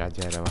السرعة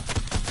ديالها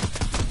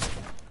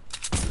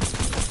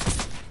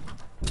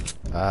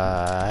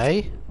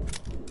اي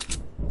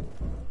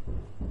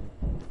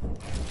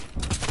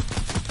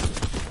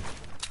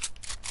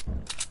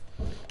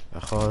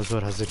اخو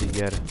زور هزر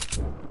دياره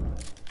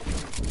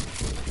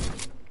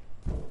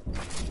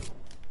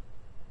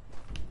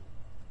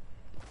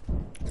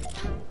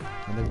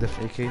عندك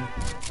دفع كين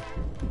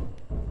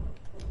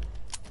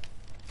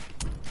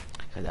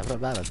هذا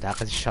بقى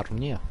طاقة الشر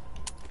منية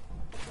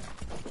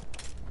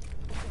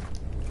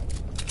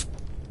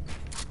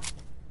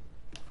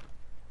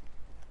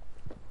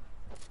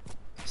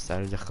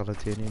تعالوا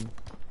دخلتيني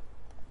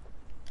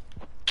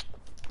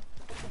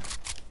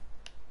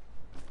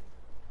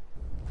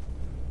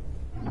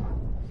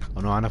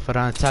انا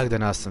فران تاك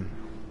دناسم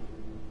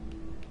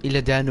إلا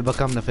دانو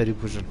بكم نفري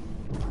بوجن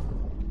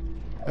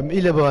ام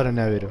إلا بارا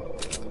ناويرو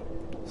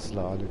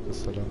السلام عليكم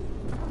السلام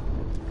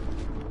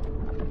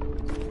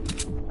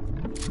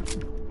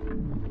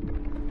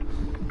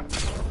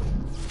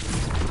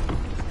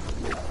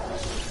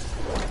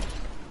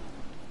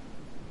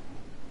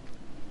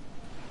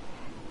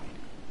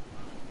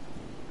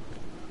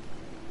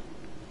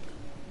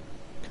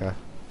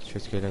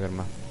شفت كده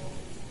قرما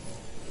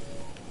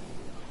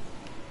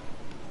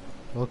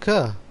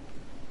اوكي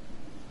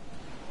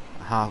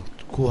ها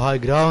كو هاي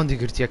جراوند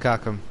قلت يا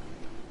كاكم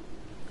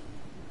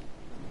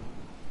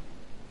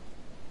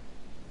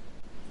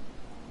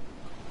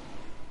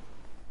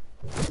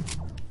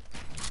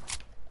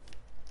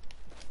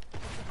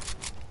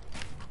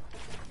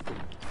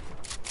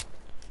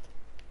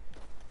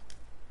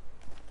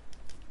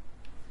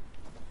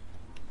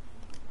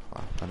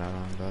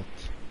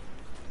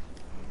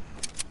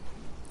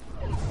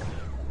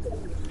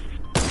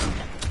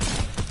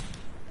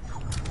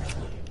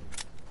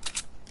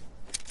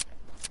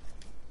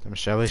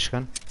مش عاويش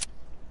كان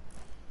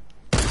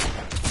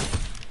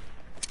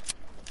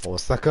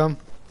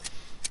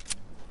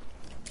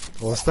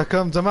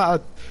وسطكم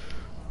جماعة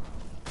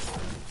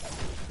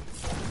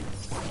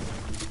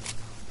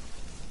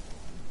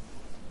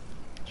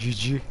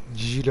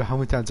جي لو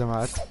حموت على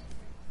جماعة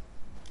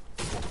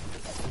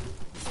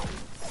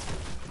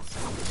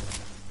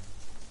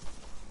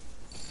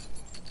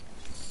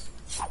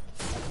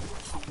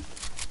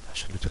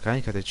عشان لو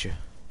تكاين كده تشي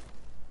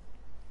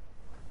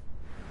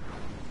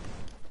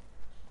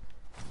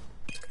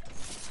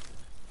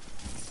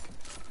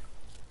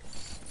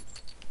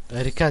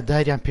ريكاد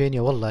داير عم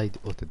بينيا والله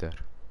اوت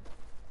دار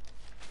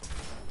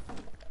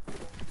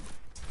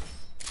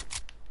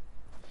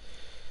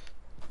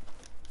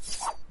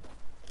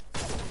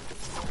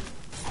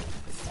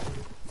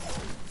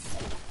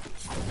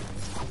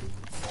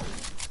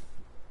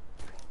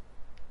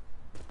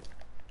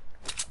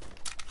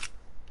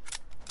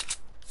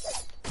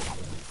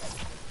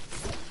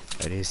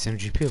ريسم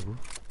جي بي ابو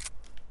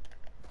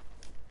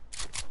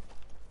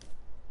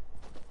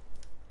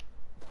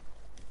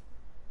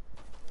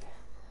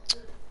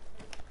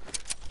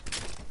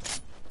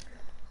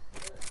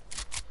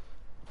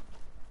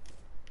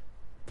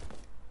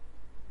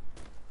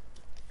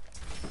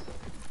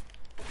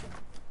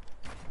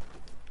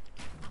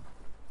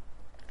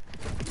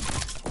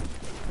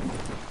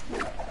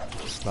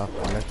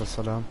وعليكم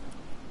السلام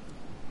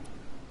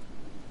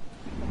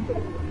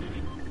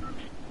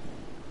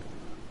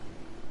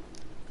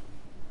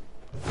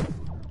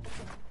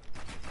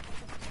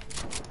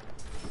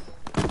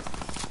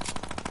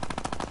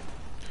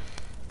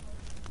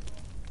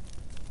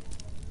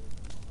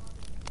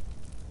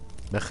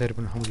بخير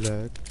من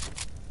حملك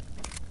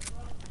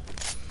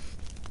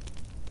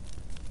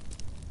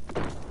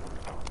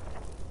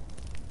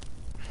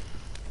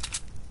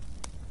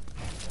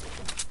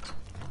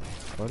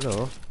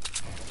الو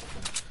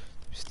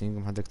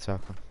بستينجم هدك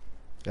تاكل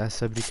يا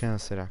سبري كان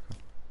سرعك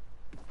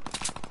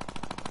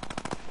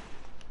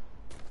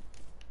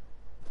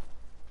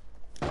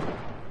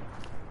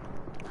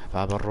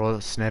باب الرو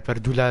سنايبر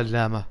دولا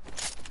لامه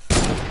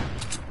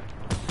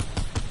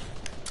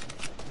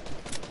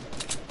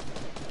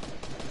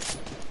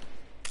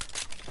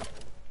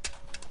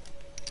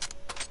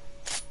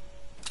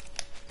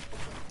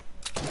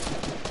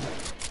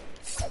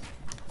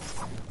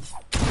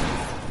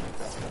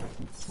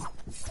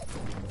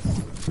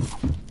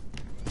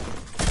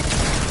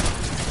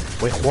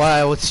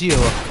ويخواي وتشيو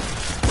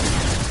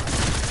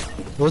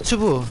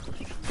وتشبو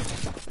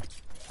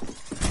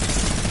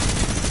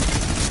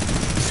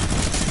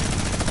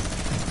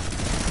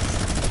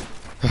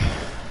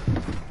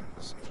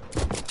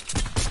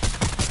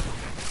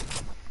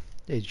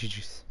اي جي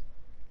جيس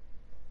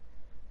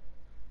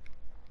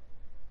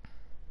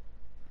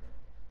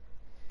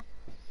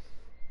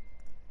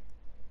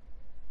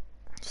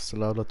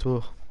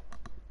سلالته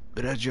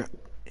راجع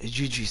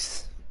جي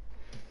جيس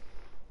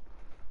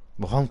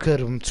بخوام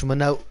كرم ثم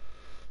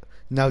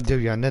ناو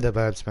دويان ندا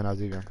باب اسمه ناو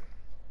دويان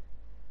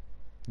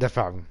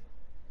دفعهم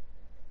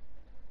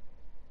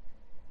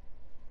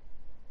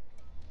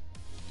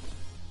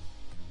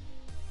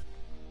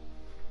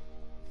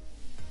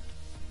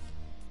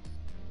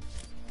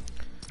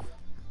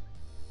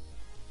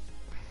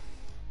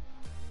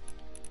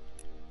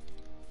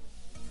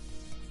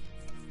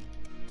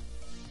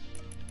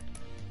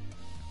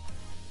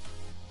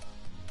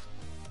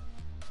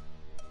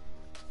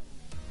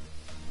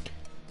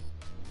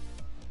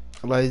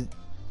والله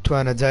تو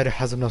انا داري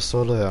حزمنا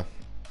الصولو يا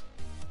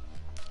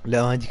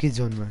لا عندي كي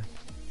زون ما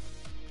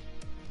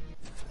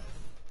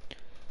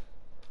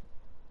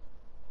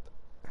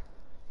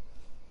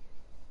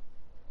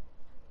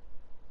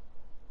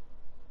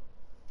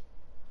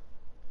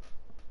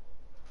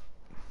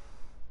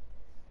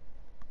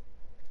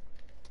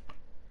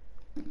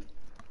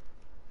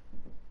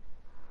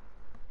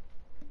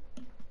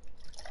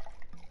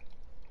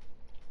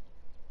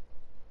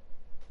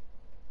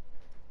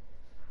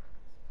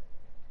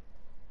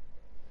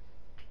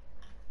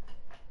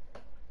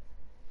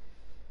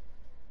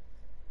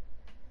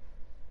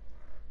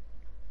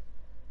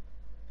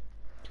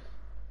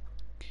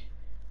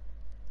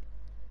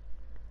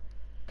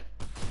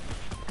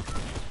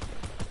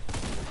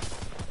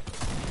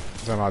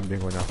زي ما عاد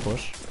بيكون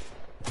خوش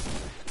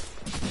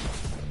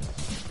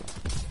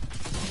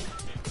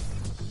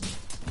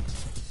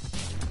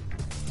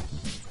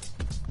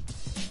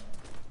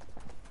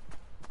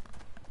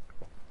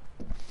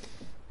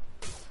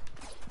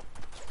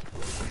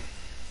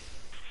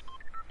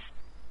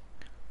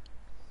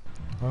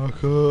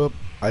هاكب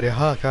اري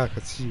هاك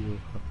تسيو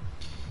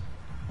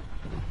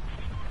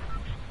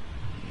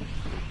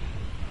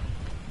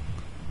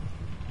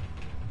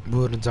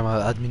بور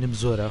جماعة ادمين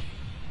مزورة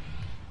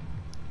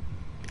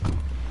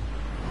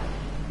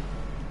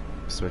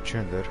بس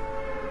بتشندر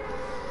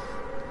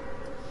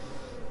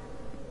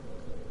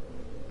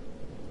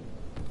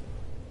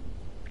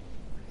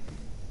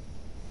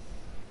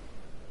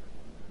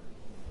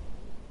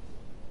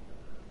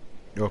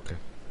اوكي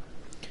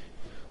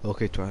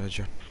اوكي تعال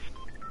رجع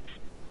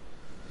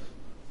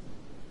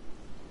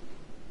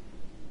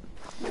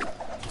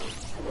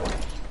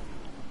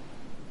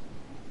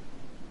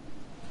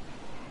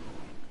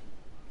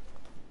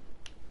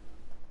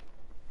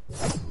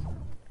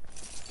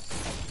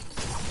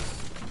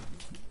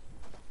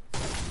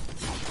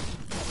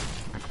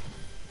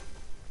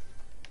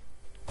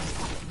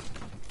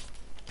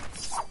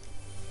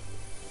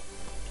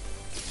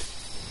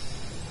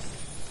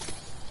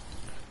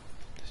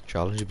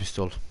challenge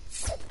pistol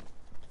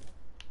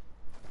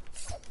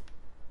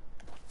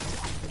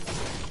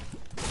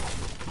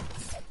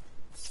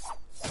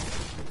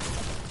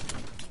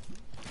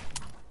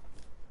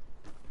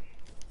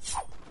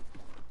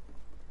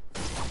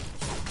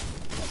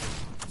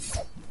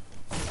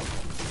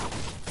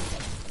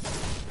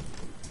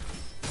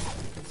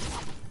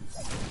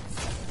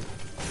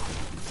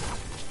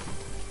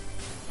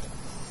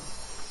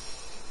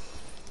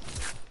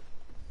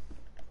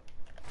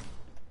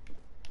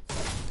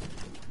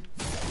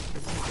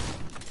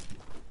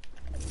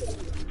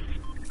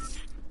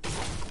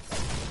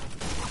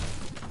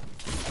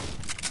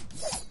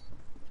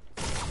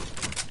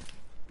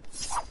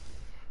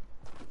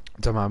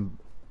تمام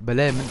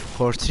بلاي من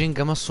خورترين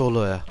كما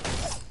سولويا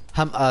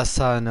هم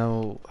آسانة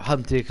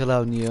وهم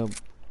تيكلاونية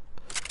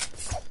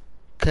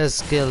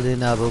كاس كيل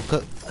لنابو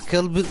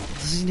كيل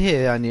بزين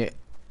هي يعني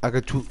اگه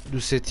تو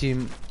دوسته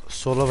تیم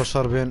سولو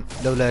بشار بین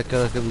لولا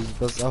که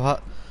بس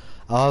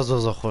اوها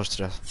زوزا خوش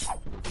تره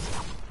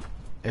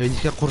اولی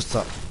که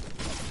قرصه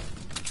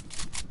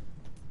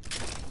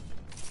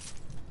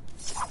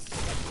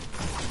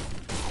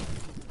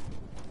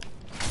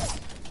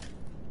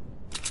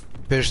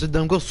پیشت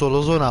دمگو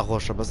سولو زو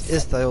نخوشه بس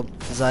استایل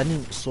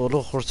زنیم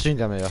سولو خوشترین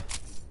گمه یا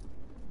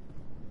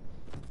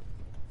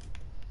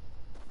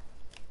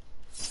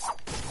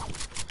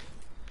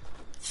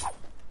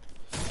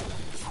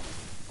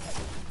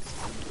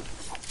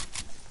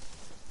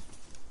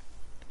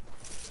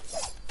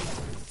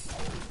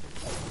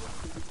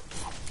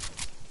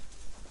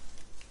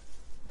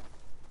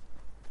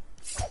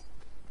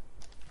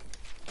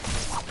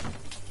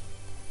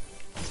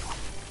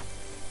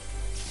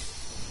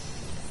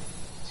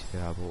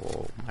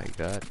Oh my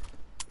god.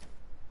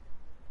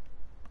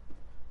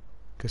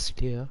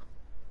 كسليها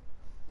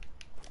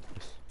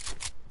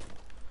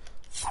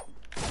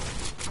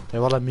اي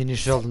والله ميني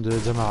شيلد يا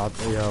جماعة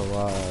يا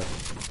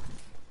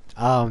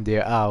واد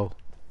دي او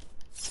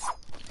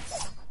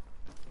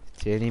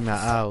تاني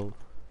مع او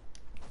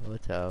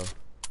وات او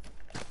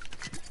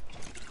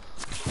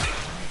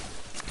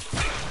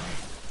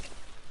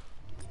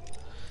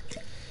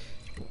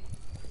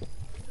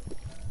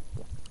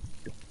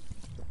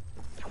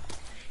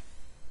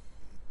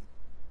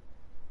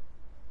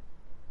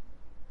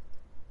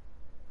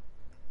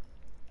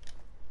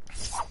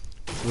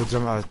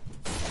وجماعة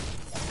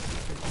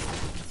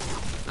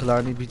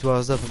كلاني b12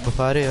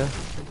 بفارية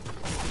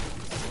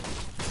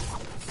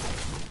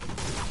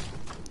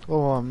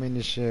اوه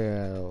ميني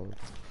شيلد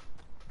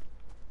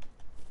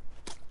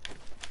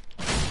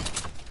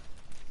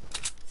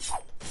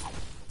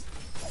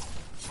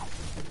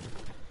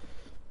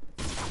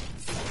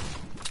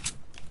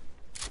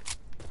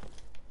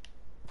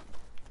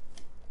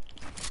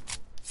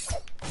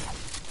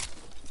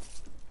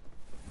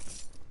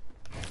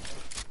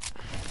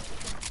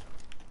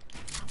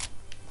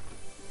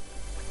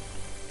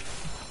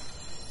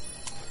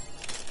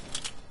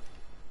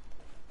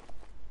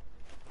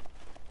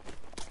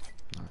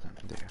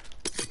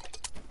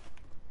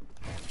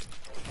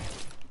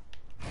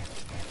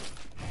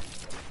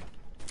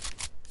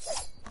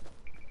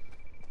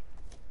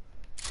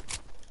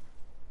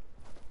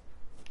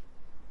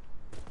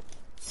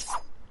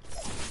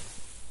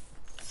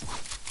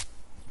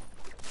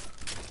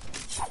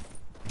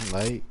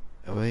والله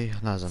اوي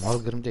لازم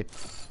هالقرم ديب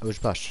اوش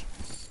باش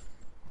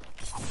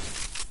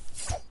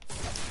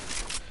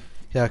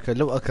ياك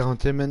لو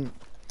اكاونت من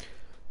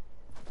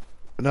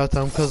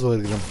ناتام كزور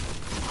قرم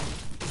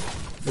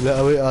لا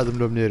اوي ادم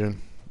لو بنيرن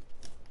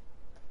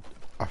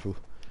عفو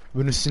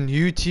بنسن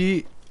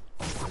يوتي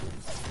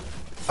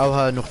او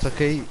ها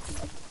نقطكي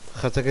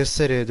خطك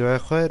السريع دعاء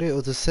خيري او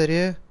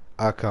السريع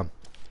اكام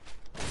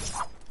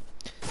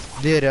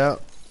ليرة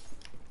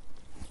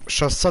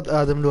شصد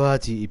ادم لو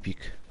هاتي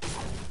ايبيك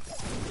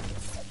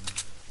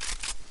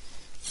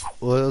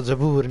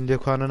وجبور اللي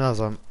كان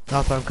نازم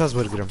ناتام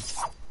كزور قرم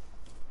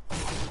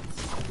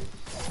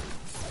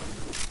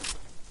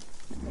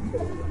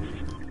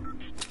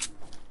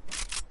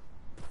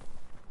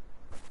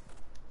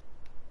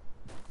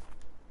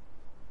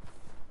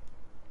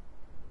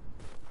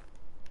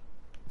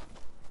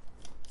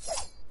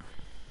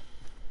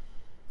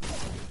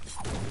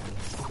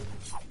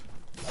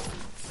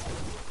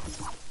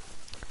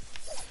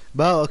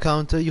باو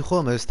اكاونت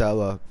يخوم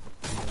استعوا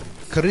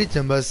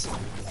كريتم بس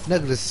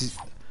نجلس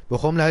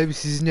بخوم لهاي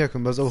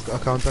بسيزنيكم بس او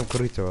اكاونتم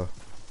كريتوا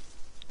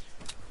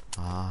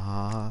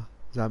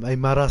زعم اي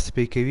مراس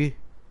بيكوي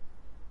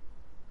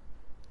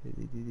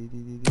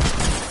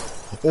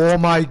او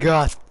ماي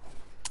جاد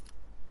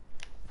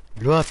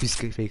لو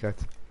فيسك فيكات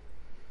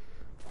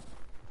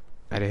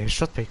عليه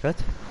الشوت فيكات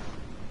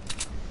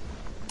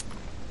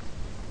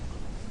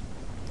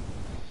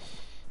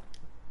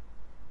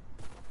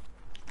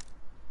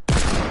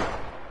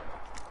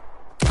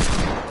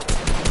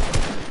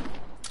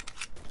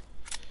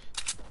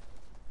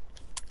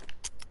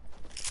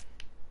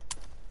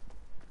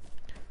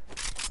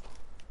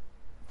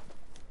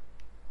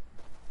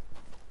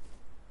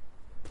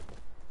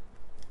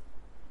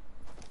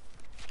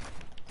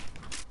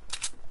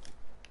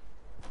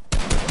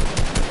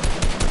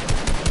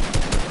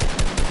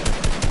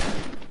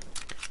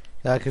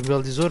لكن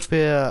بلدي زور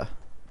بي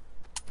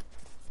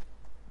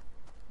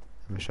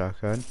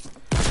مشاكل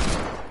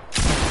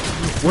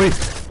ويت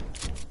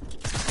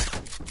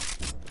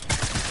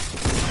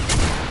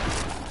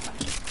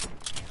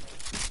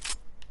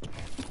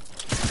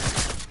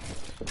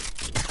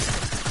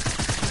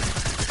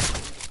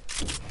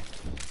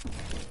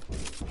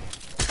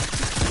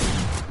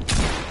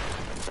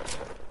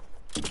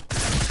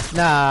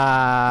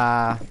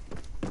لا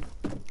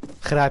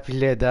خرابي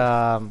اللي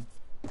دام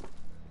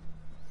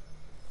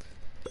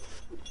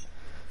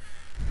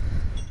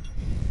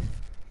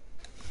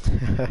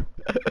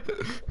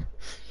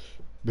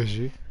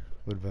بجي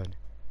والباني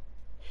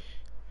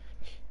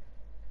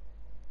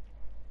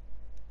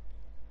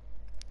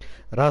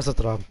راس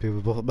ترامبي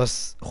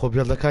بس خوب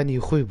يلا كان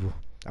يخويبو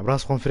عم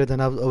راس خون فريد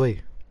انا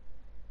اوي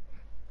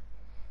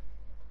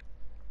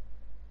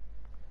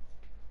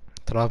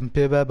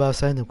ترامبي بابا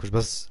ساينم كش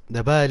بس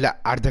دابا لا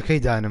عردكي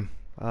دانم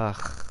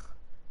اخ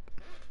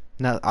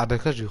نا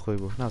عردكاش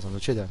يخويبو نازم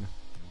چه دانم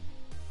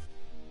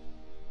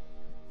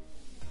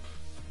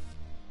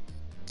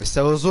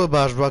استوى زور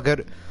باش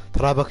باقر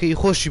ترابكي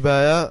خوشي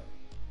بايا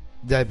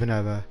داي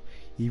بنابا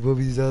يبو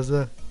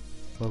بيزازا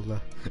والله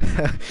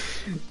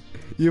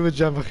يوم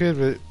الجام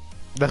بخير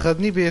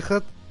دخلني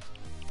بيخط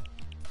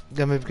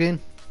قام بكين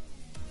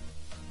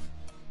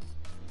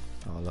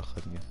والله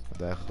خدني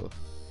بداخل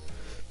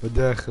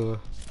بداخل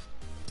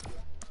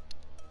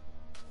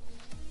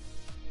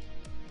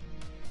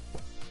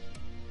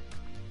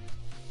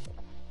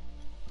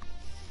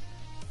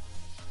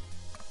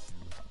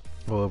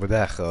هو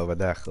بداخل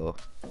بداخل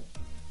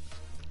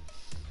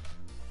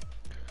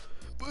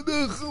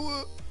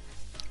بداخل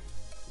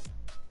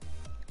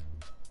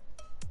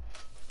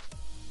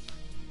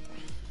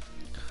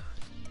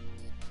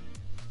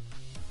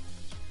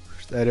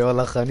اشتري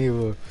والله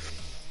خنيبه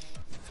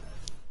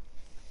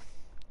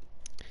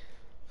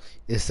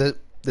يسا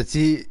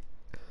دتي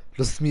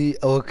رسمي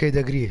او كي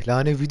دقري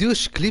لا انا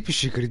فيديوش كليب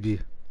الشكل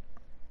بيه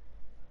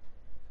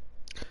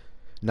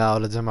نا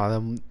ولا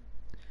جماعة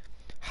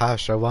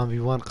حاشا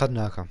 1v1 قد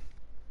ناكم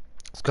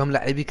سكم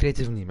لعبي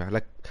كريتيف نيمة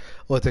لك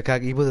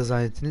اوتكاك ايبو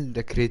دزاينتني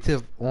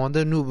لكريتيف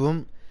واندا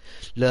نوبم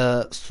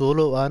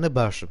لسولو انا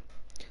باشم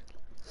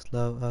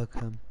سلاو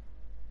اكام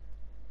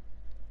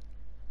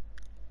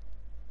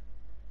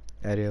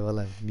اري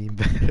والله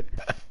منبر.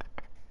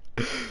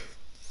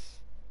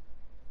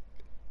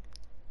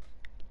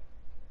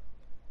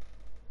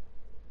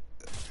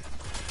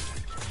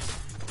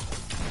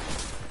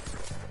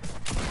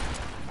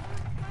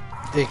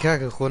 اي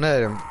كاكا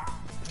خونارم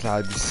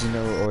تلعب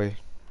بالسينما اوي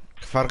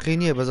فرقي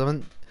نية بس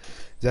من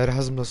جاري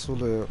حزم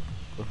نصول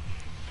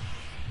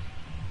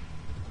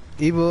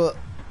ايبو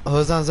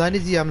هوزان زاني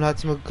دي عمل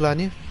هاتي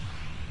مقلاني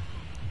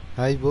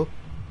هاي بو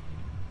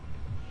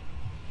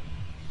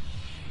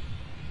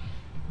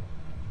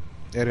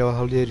اري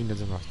وهوليري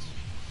نزمعت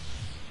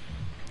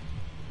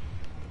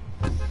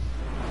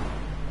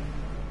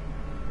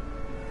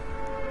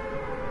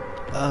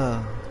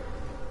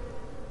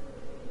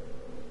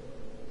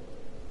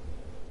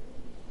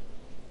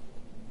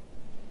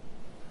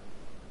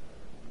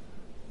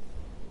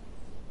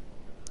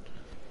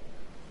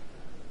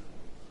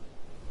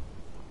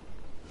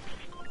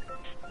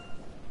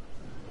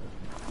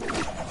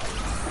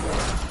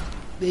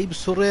اي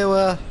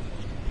بسوريوه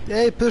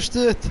اي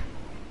بشتت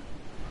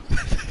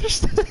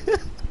بشتت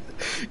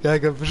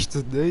كاكا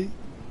بشتت اي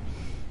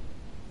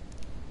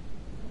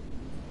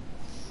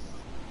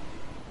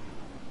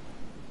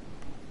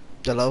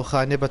دلو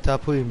خانه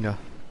بتاپوی منه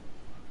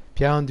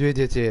پیان دوی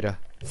دیتیره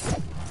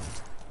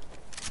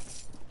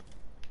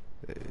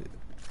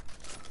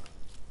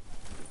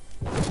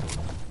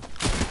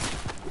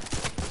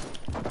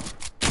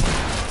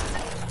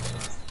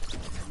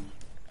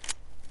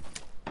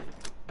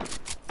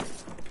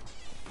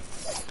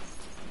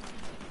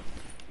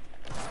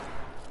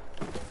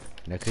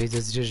نكاي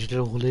تزجاج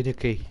الغولي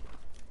نكاي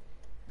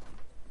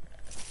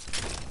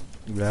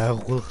لا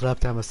غول خراب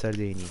تاع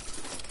مسرديني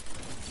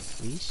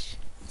ايش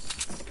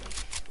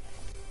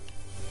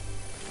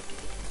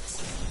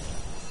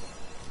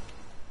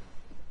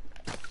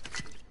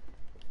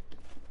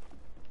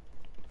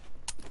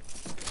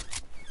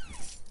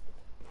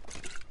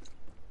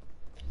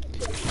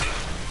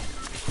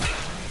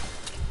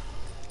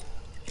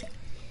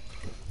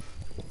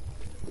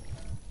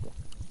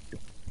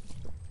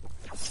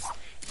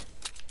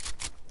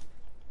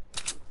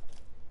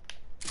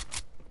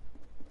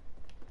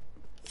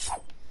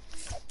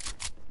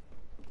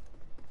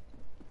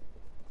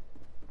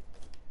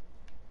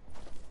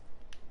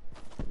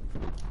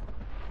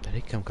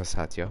عليك كم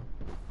كاسات يا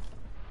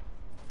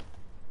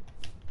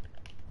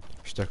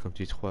اشتراكم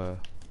تيت خوا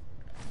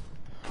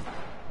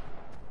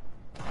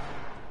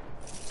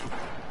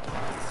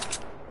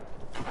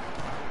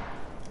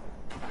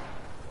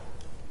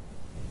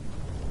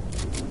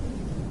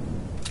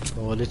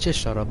ولا تشي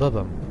شرا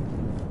بابا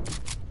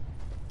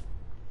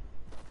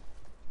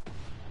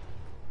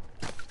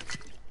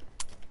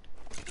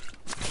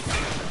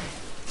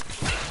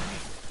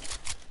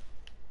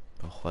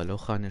اخوة لو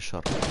خاني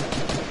الشر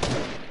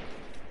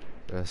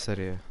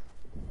سريع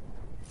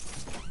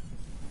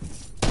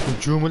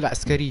هجوم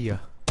العسكرية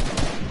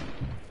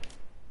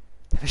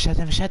تمشى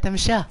تمشى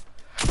تمشى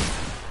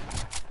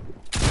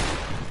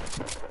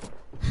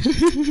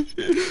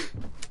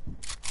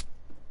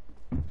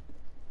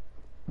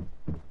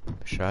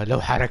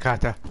شالوا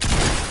حركاته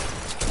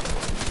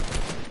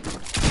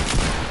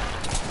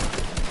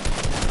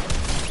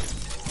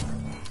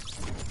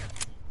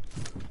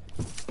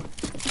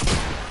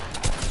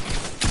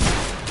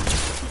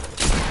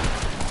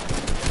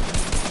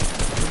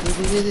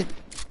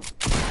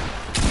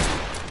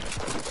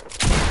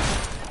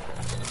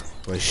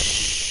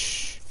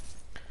وش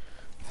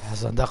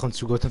حسن داخل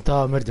سوقوت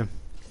انتهى مردم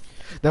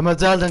لما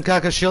زال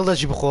دنكاك الشيلدة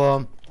جيب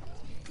خوام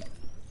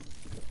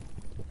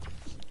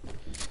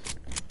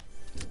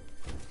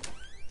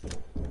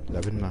لا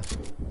بالما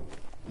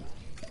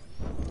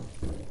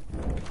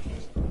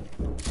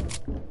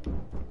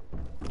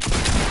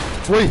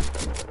وي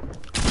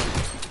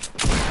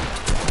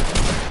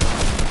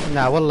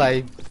لا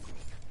والله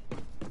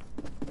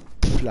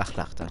لا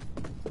اخلاق تاني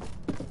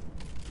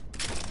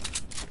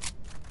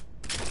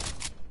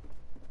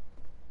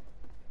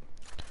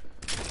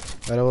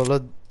انا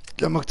والله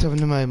مكتب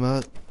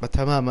النمايمة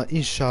تماما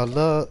ان شاء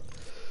الله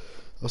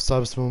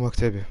الصعب اسمه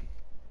مكتبي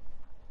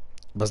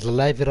بس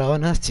اللايف راهو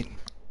ناستي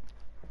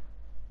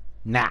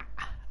نع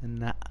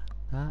نع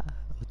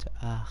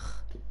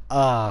اخ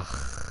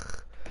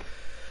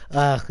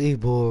اخ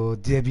ايبو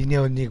ديابيني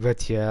ونيك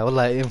باتيا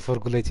والله انفور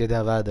قلت يا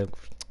دا بعدك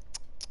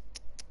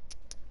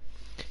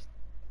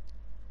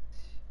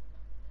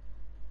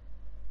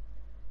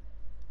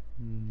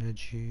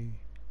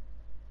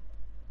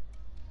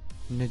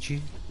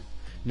نجي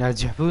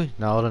ناجح بوي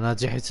لا والله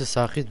ناجح هسه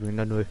ساخيت بوي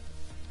لانه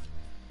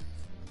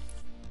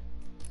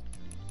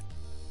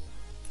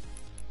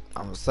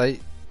عم صاي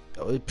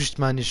بشت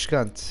ماني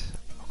شكانت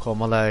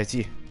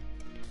كومالايتي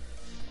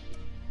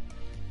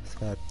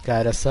سات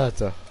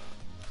كارساتا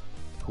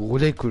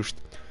وغولي كشت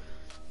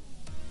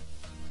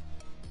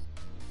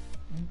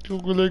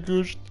وغولي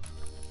كشت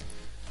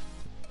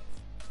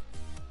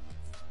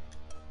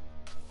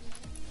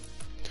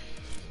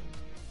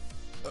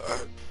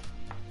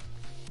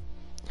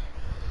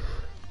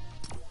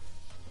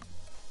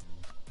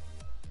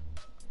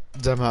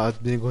جماعة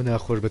بنقول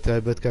ناخر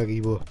بتعبت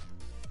كاغيبو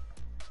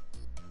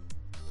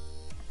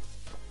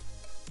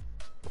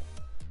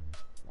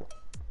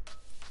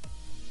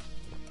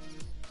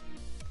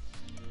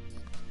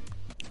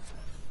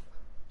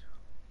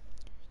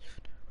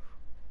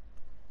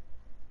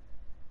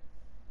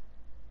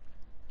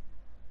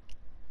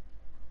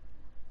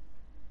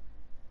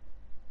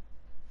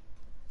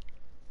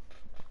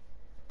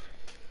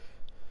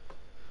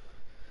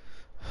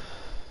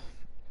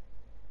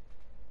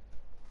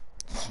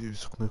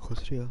سخنه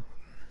کتریا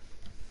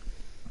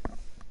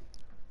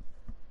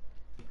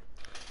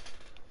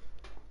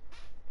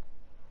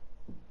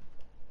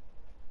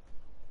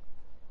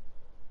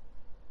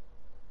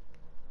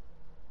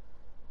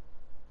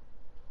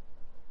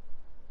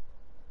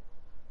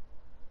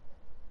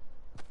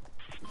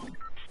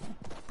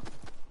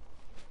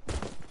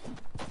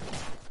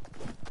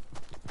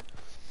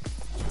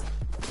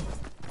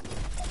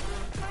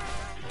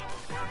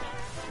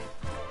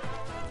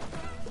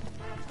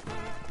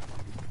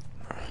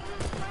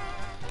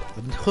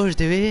خوش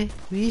دوی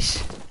ویش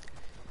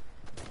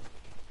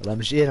والله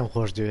مش ایرم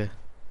خوش دوی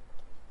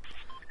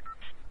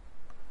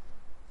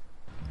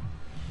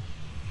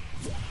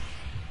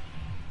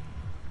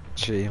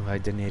چه ایم های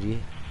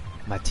دنیری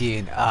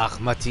متين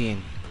اخ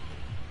متين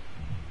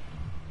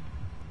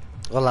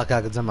والله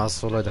كاك جمع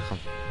الصولة دخل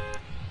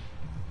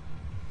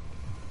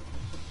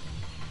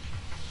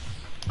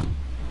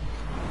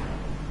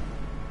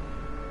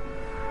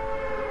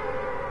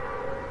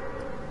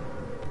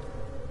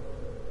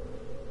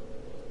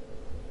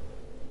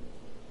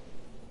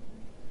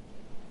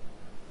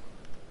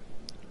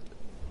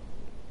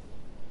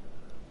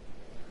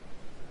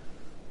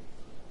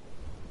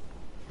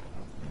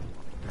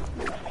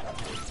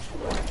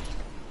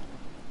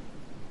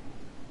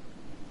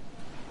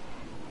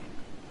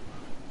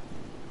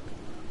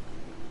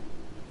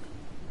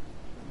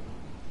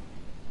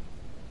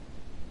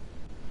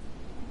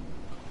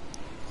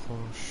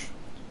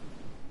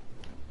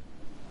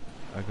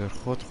اگر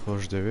خود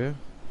خوش دوی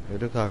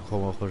ایده که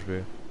خوما خوش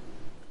بی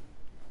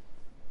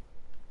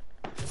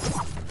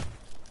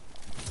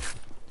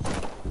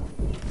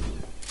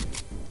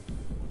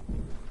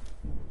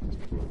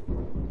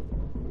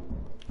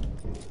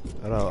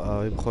را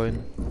آوی بخوین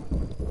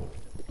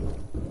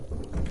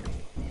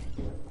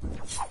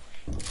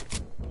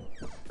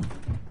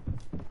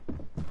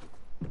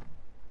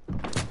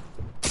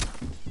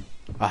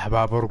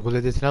احباب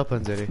رقوله دیتنا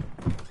پنزری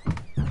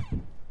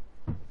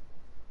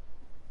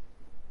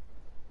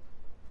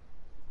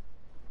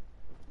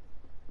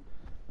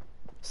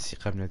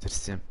قبل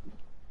ترسم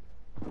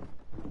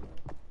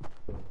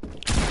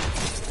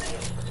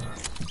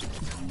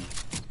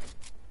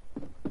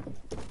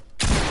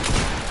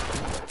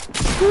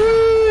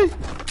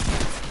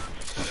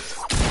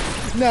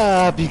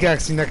نه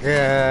پیکاکسی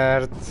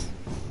نکرد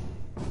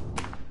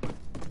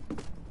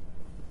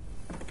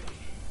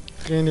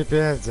خیلی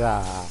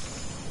پیزا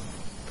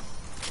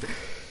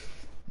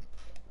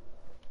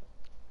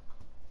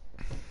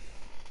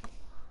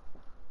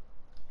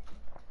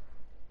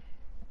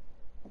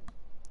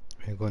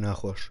میگو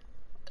نخوش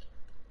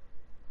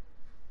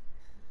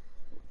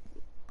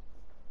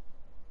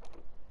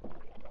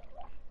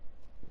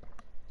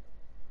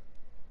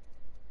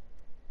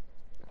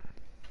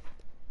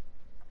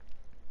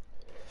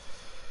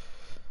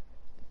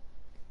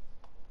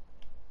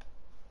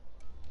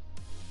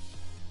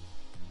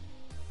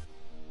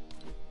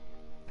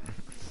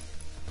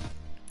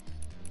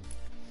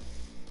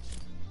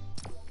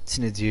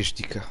تناديش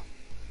ديكا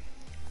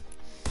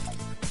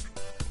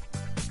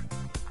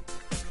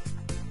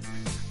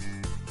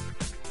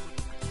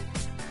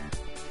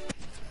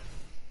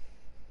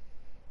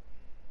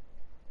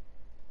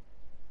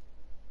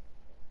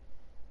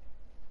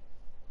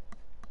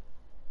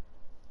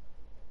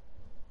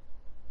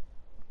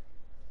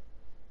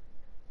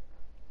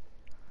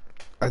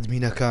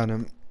ادمينا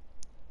كان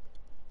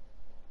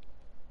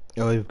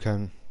او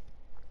كان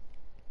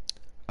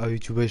او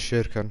يوتيوب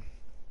الشير كان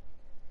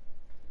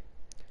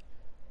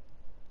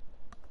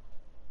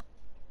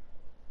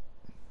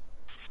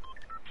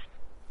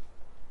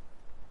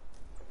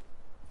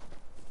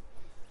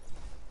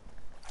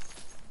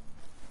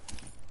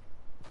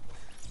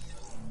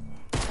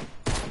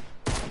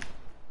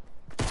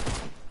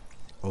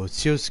او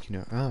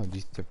تسيوسكينا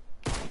ديت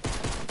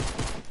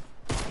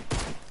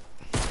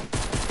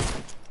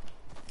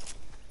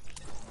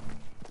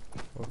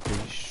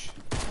اوكيش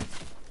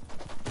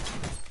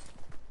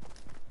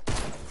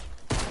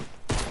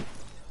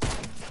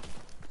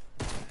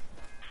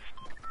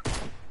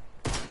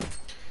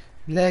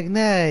بلاك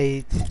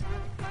نايت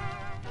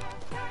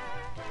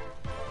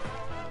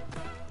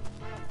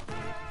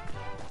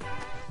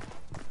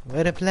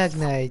ورا بلاك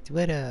نايت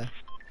ورا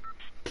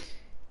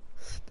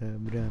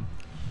برام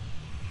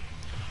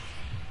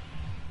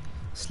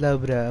سلاو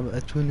برام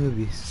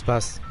اتونوبي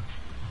سباس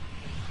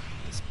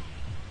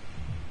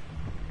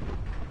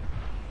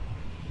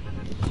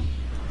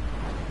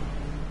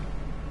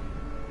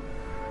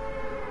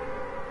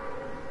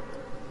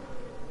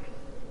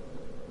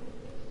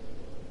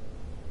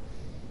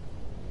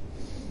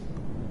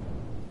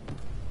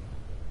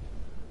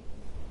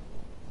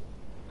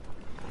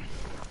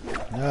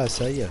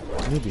سيء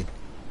نوبي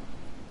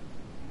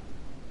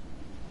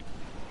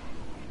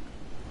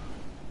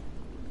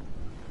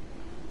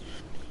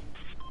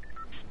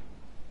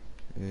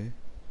ايه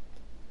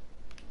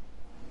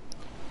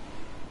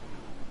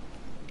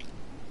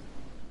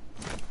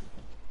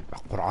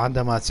قرآن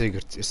ده ما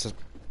تسيقرت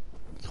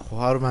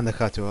خوار ما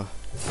نكاتوا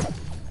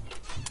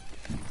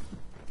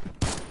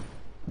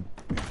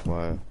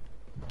واو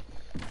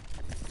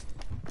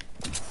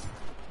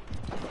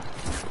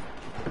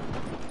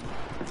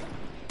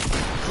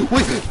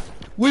وي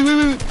وي وي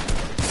وي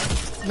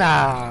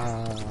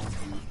نا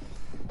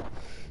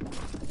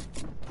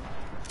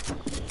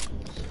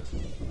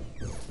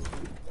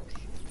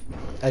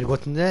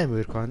قلت نايم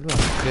ويركان له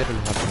خير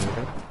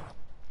الهرب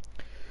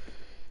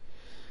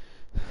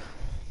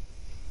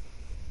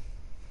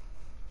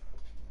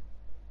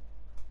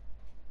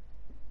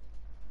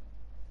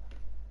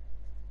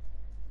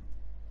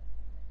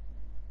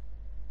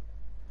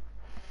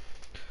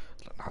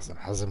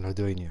حزم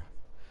الهدوينية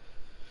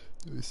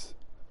بس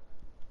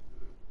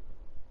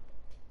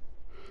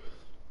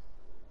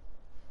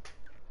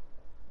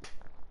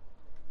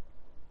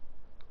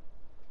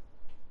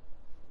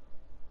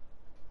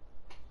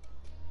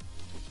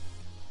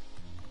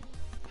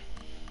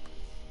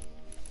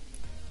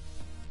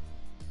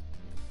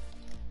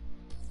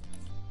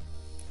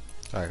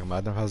هاي ما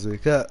عندنا حظي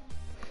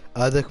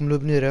هذاك من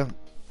بنيرة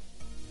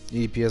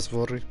اي بي اس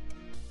 4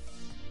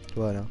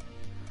 وانا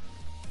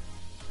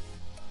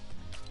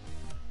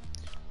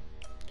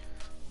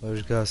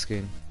وش قاس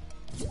كين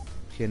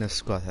نفس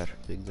سكواتر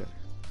يقدر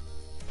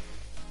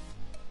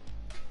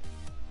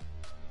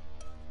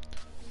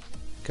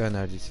كان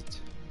عادي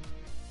ست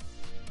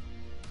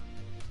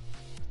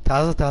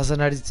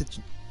تازة عادي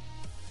ست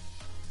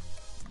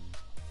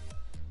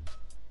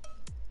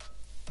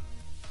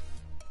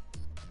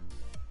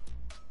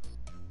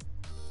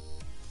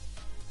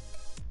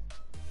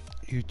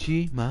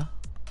يوتي ما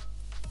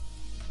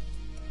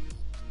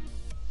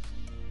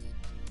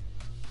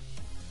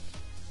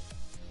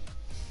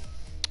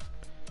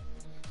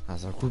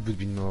هذا كوب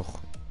بالنوخ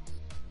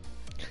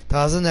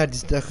تازة نردي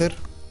تأخر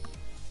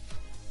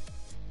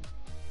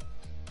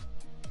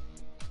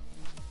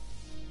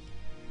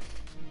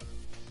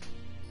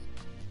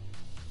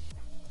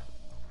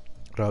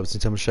رابط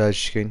انت مشاهد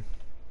شكين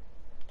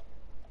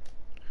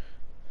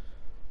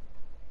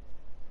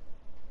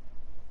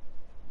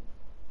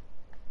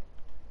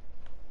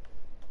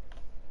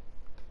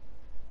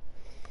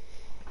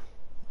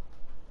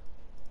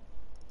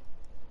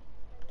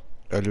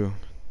الو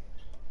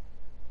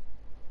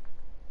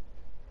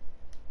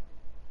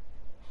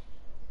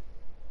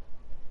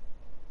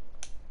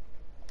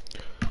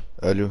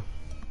الو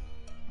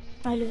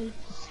الو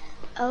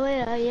اوه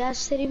يا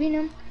سري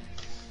بينم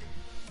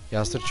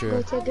ياسر شو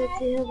قلت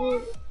ابو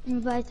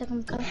انفايتك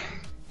مكان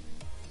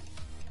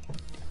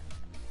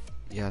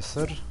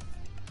ياسر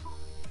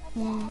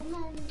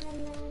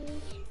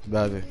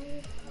بابي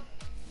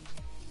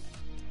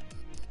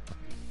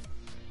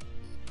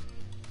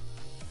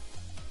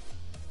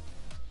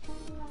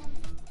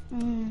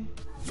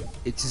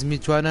It is me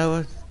to an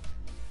hour.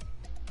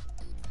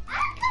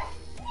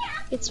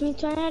 It's me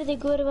to an hour. They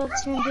go about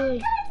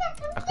Smindui.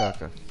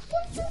 Okay.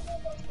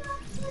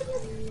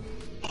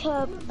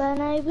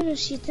 بنا يبنوا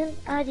شيتن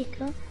عادي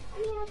كم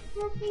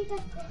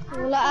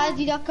ولا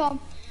عادي لا كم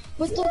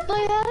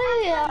بالطيارة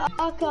يا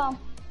AKAM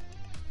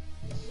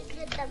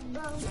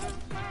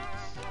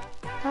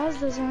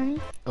هذا زاني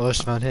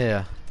وش من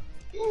هي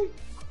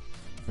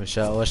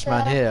وش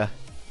من هي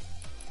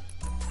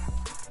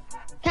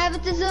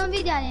كابت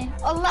الزومبي يعني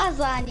الله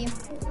زاني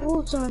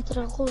خلصون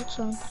ترى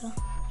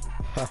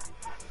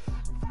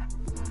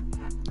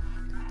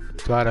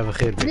تعرف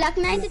بخير بك بلاك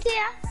نايت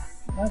تيا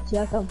ماشي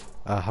يا كم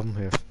هم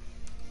هي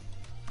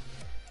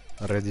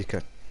already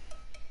كان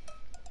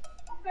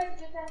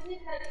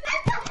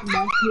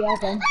ماشي يا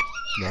كم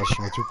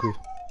ماشي ما تشوكي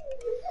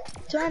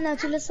أنا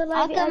تقول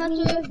الصلاة AKAM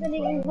تقول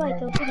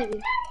إنفايت وكذا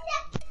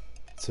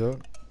سو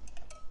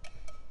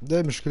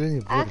ده مشكلة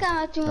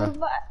AKAM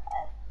تقول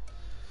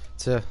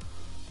سو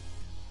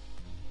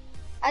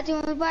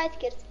أتوم إنفايت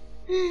كرت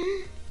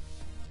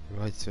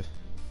رايت سو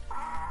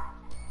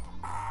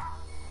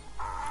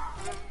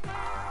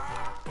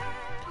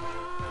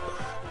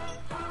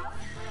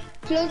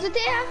فلوس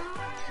تيا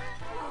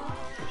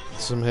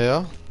اسم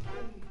هي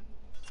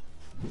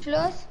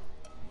فلوس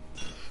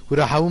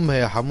ولا حموم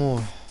هي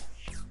حموم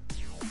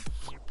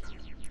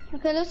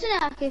فلوس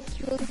ناكف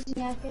فلوس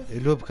ناكف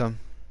اللو بكم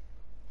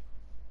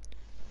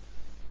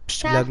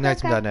مش بلاك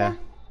نايت مدانا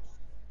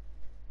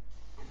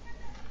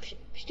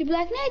مش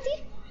بلاك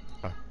نايتي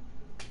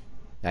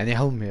يعني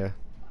هم هي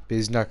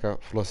بيزناك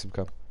فلوس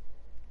بكم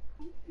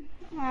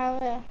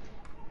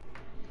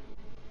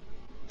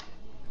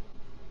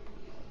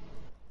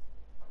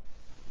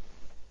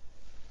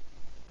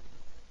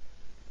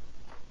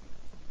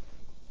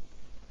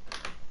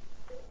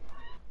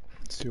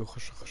سيو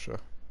خش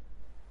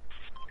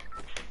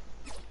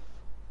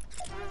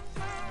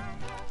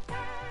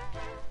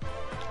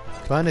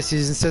كمان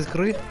سيزن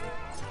تذكري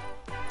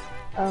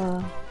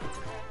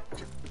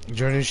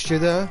جونيش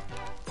كذا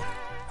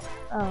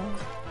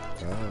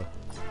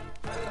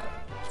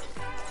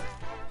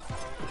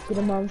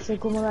كده ما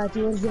مسكوا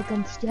مراتي ورزة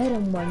كم تشتهر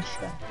ما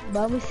مشكلة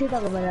ما مسيت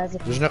أغلب منازل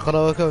جنا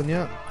قراوة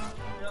كونيا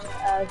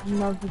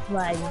ما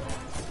بتسمعي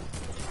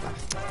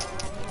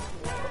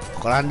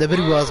قرآن ده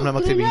بري وازنا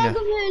مكتبينه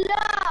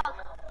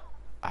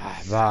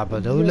بابا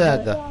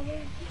دولة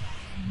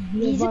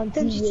يزيد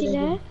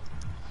تمشي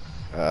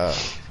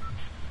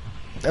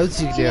أو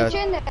تسيكليات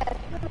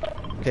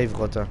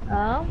كيف قطع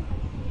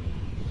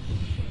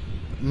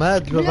ما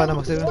دلوفانا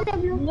مكتبه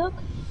بلوك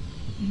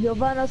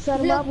جوفانا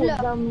صار ما بلوك.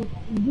 بقدام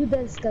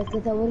دودنس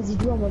كتا ورزي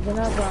دوما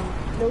بنابا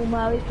لو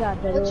ماوي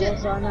كاتا لو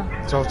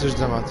وصانا صوتش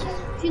دمات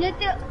شنو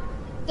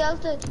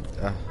قالت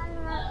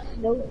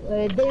لو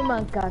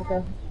دايما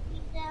كارتا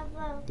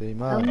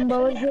ديما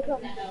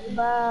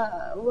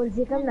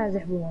بورزي كم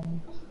نازح بوهم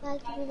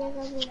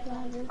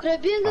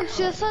كربينج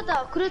بسياسة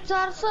كرة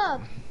صار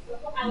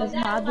بس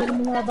ما عاد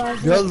منها باز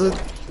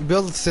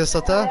بيلد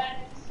سياستا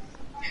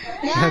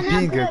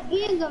بينج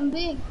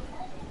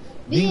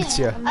بينج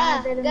تيا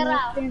قرا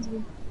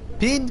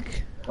بينج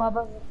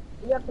وابا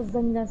يقص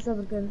زمنا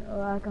صبر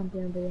كان كم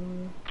بيان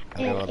بيان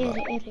اي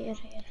والله إيري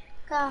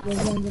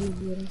يزن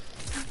بالبيرة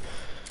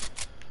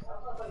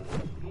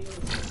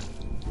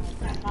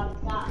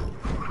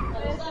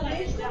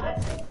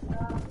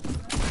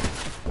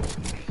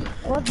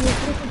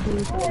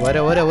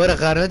ورا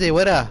غاردي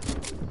ورا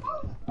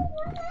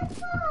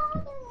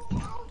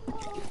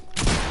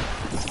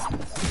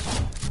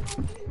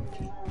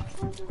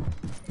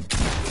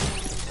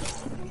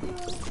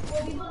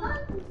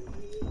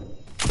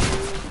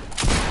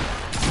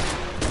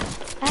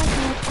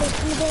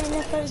بدأ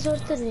نفر زور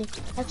تدري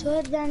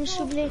أتوهد داني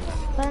شو بلي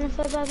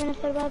نفر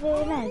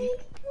بابي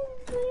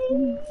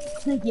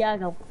نادي يا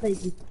قب طيب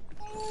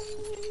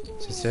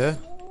سيسي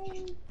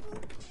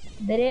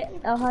دري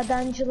او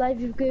هذا ان شاء الله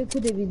يبقى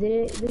كده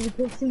بدري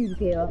كوستم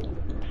يبقى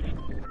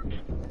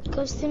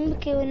كوستم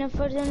بكي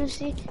ونفر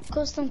نفسي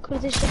كوستم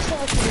كردي شخصي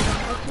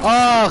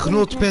أتوهد اخ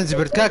نوت بنزي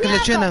بركاك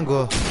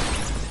لتشينانجو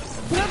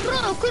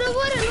برو كرة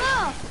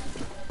ورا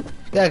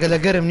لا يا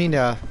قال قرم منين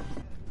يا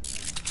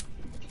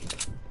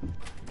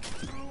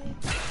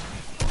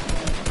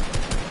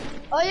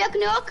أوياك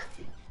نوك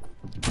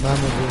ما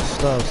نقول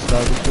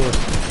استاذ دكتور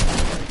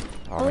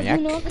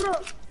أودي برو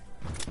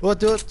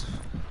وات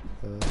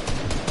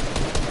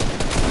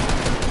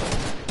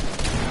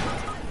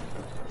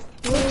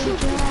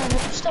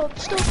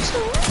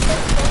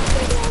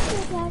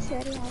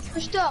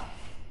شتو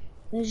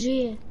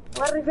نجي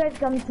والرفاج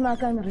كم اسمها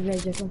كان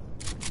رفاجكم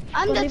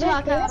عندك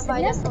ما كان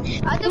كرياسر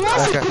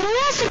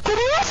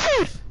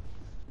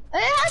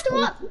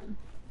ايه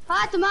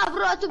هات ما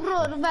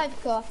برو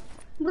ربايبكو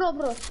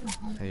برو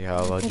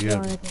يا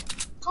وجير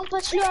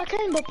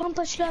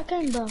بامبا شلو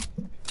أكاين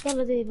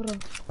يلا دي برو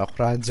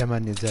اقران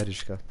زمان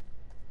يزارشك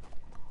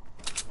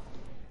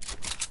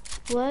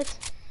وات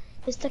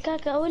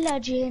استكاكا أولا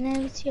جي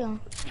نامتيا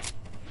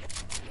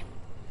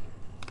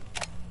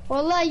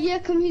والله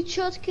اياكم هيت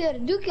شوت كير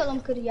دوك يلا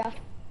مكريا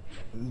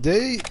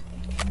دي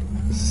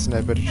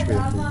سنايبر شوي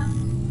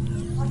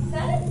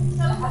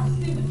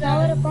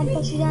ناورا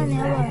بامبا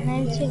شلاني هوا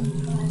نامتيا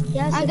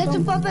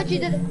عندكم بابا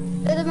جديد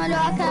إذا ما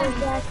له أكام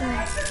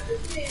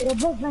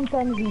ربط من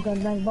كان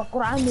يمكن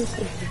بقرآن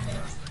يسكت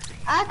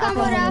أكام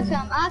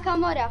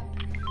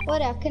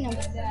ورا كنم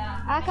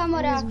أكام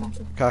ورا أكام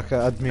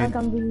كاكا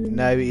ادمين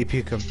ناوي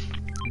ايبيكم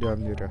اليوم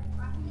نيره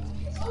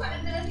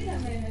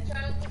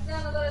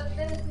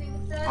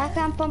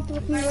أكام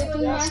بامبا من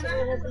الدنيا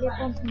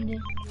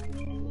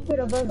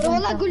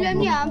والله قول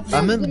لهم يا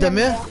امن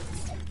دمه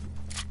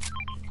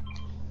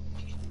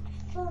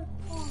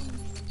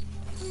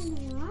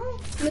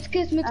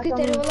متكت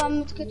والله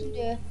متكت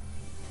بديه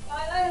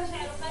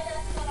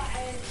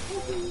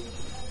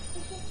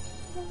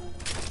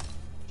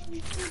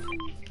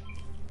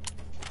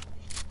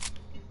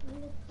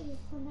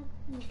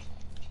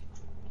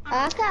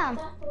أكام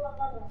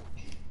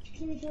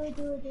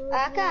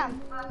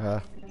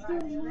ها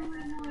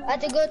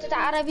أتقول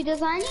تتعربي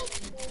دزاني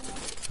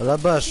لا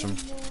باشم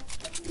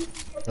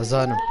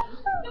ازانم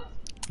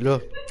لو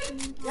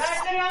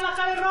يلا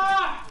خلي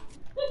نروح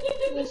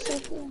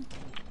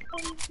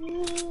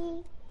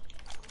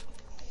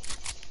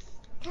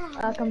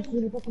كم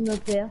تقولي فكم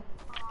نوتيا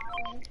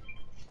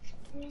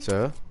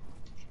سو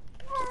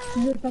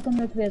سجور فكم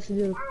نوتيا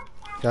سجور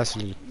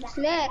كاسل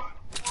سلير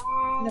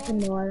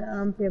لكن هو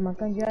أم في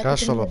مكان جاي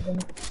كاشلب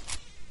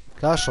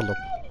كاشلب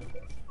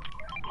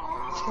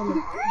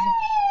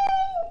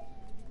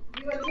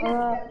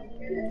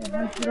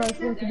هنشوف رأيك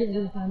كده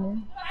بالفعل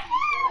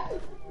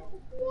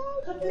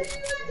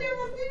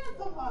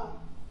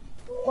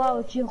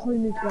واو شي خوي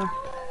مثله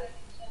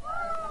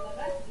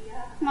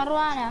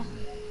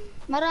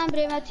مروان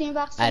بريماتين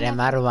باقصي أنا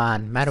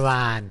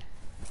مروان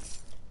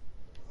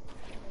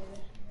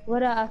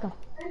وراءك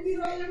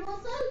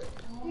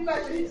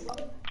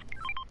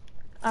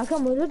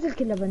موجود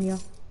الكل بنيا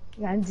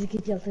يعني زي كي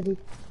يلا دي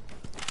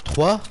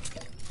تخوا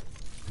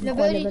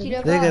لبالي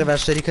ليقر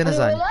باش شركة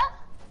نزاني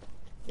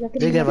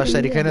ليقر باش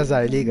شركة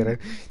نزاني ليقر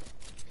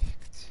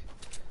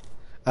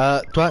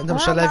تو عندهم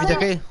شلا في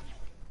دكاي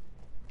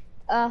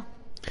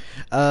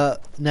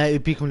ناي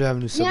بيكم لها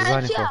من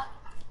السبزاني خو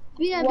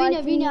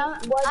بينا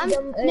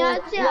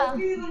ناتيا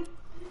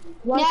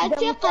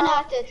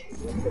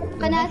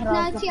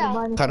قناة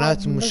قناة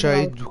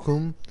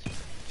مشاهدكم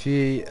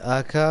في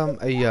آكام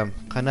أيام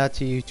قناة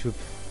يوتيوب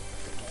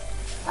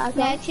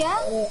ناتيا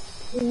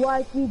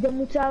وايد في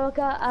دم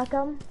مشاركة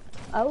آكام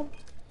أو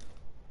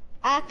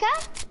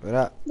أكام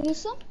لا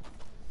موسى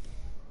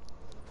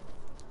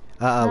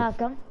أو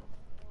آكام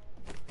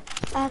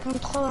كم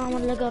تخوى عمر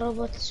لقى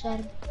روبوت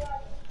الشارب.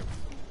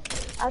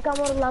 AKAM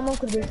والله ما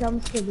كنت كان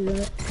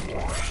مشكلة.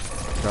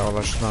 لا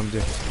والله شو نعم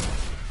دي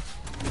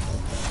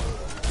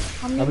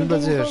عمي أبي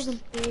بزيش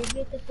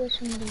بيتك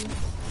وش مريض.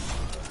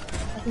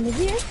 لكن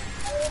بزيش؟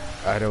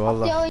 أهلا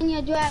والله يا وين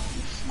يا جواب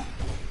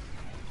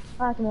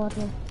هاتمو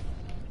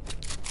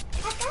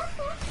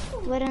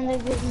ورن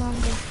ذي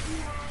مانجا.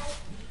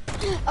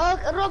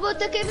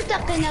 الروبوت كيف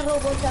تقين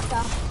الروبوت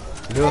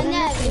لو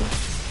النبي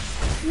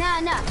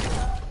نا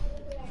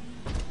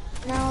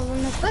لا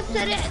والله بس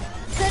سريع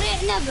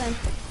نبن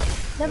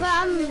دابا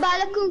عم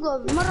بالكم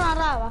قبل مرة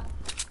راوة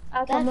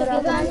AKAM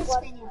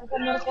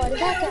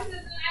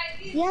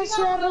يا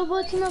سوى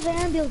الروبوت ما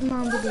بيان بيلد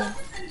مان بدي.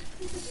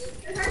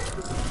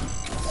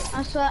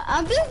 أسوأ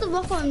أبيض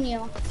بقوم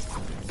نيو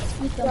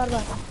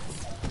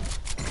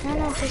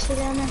أنا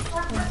فشل أنا.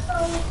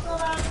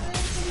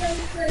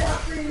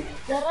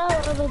 دراو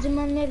ربع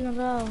جمال ميل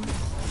راو.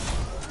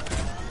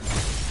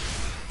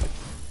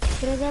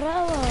 كذا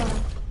دراو.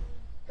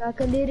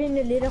 AKAM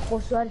اللي رقوا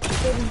سؤال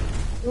كتير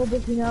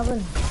روبوت يناظر.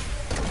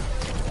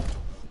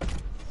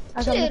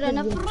 شير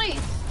أنا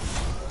فريت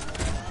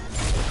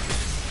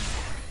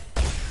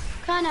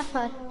كان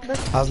أفر بس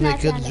عزمي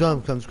كيل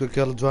جوان كم تقول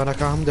كيل جوانا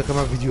كهم ده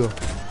كمان فيديو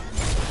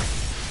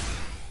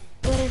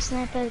ورا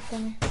سنايبر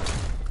كمان.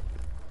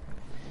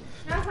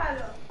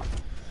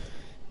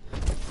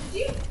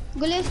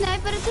 قولي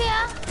سنايبر هي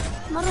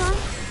مرة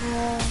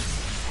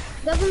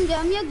دابا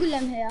جامية قول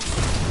لهم هي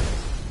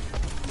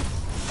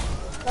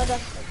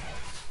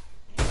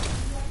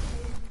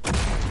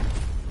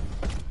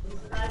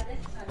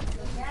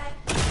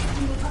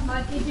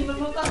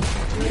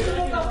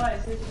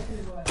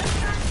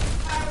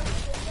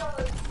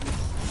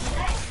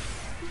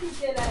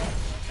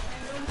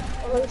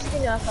أول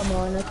شيء AKAM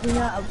أنا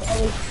كنا أول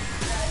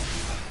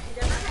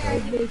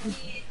بيتي.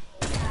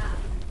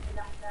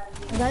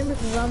 دائما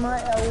الدراما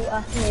أو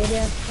آخر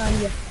إيريا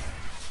ثانية.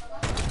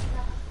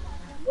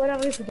 ورا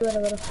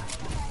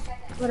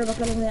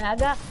بكلم يا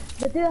أجا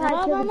بتوي هاي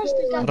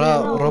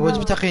روبوت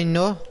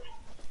بتقينه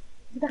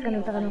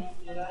بتقنوا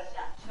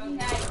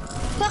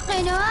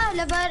تقينوا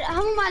لبر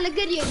هم على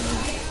قرية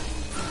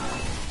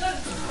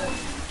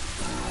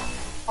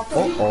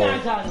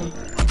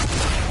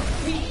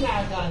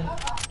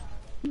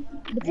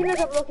بتينا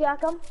تبلوك يا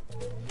AKAM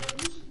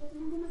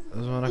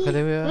زمان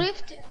كلمة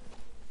رفت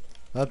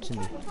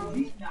أبتني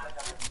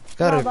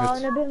كارفت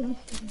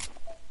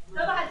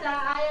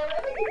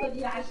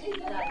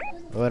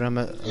ورا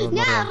ما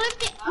لا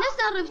رفتي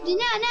نسا رفتي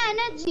نا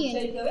تين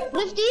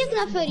رفتي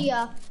يتنفر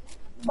يا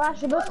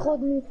باش بس خذ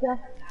ميسا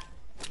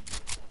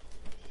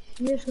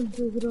ليش كنت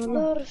تقول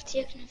والله عرفت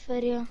ياك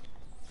نفريا.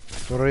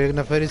 ورا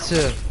نفري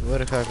سير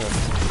ورا كاكا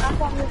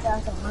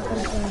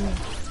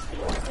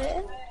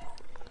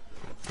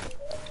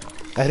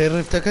أهل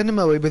رفتك أنا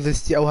ما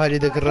ويبذستي أو هالي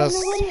ذاك الراس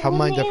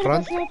حماين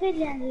دفران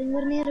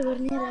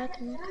ورنير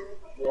AKAM.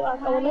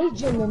 والله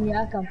يتجنن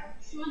يا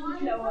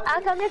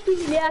AKAM يكفي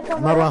لي AKAM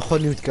مروان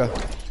خوني وتكا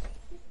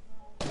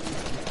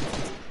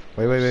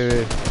وي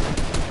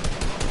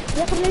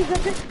ياخذ لي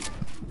زكت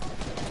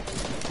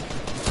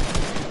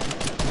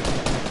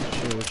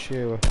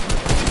شو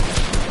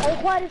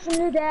الخواري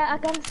شنو ده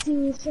AKAM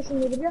سي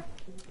شنو ده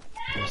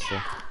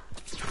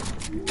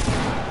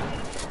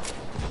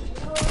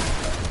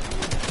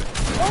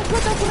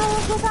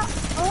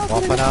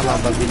وقنا الله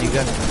بالميني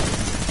جن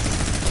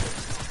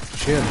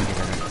شير ميني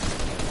جن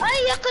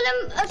أي قلم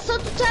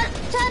الصوت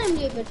تارم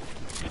ليبل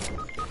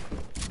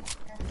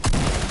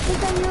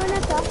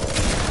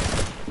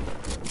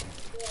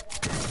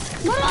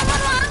مرة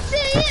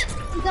عكسي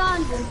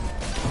داندن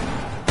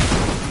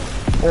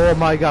اوه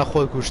ماي جاد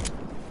خوي كشت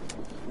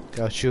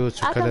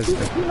كاشوت وكلزت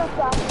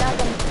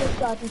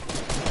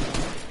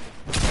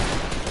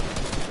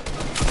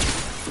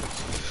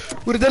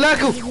ورد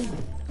لاكو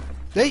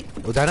دي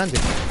ودان عندي دي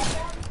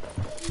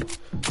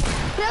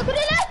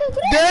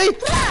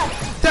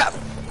تاب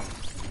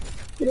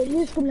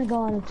ليش كنا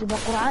قوانين تبى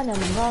قرآن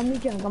من قوانين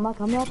كان كما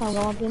كميات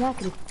قوانين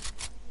ناكري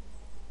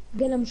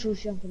قلم شو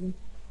شافني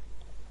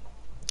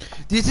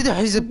دي تدي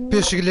حيز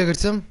بيش اللي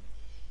قلتم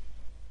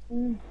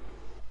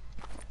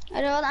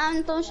أنا والله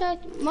عم طنشت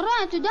مرة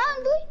أنتو دان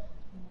بوي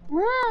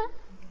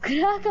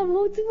كراكا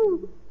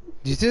موتبو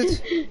دي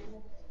تد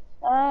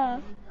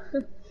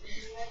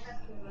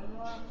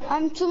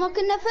عم ما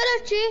كنا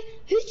فرشي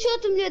هيك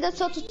صوت من هذا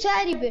صوت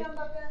تاريبي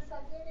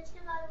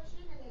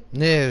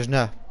نيج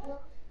نا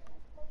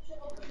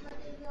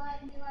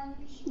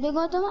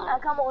دقوا تمام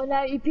كم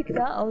أنا إيبيك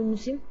ده أو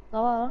المسلم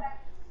طبعا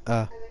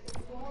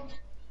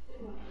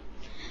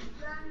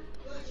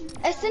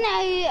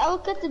السنة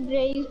أو كتب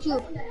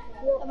يوتيوب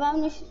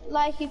بعمل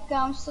لايك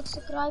بكام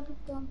سبسكرايب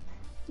بكام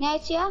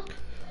نايتيا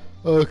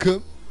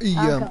كم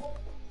ايام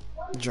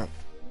جاب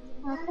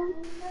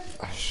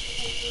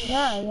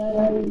لا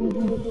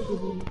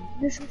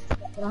ليش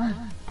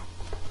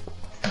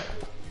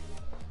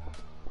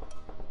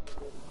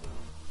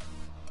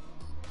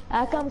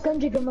AKAM كم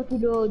جيجا ما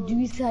كيلو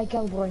دويس هاي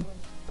كم بروين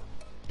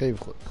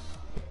كيف خو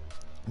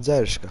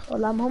زارشكا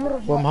والله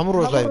مهم ومهم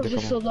روز لايف ده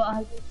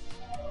كمان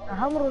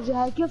هم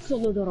ڕۆژە كيف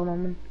سۆڵۆ دەڕۆمە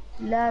من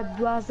لا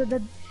دوازدە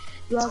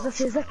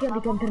سێزە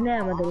کێڵی کەمتر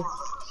نایەمە دەرێت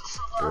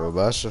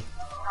باشە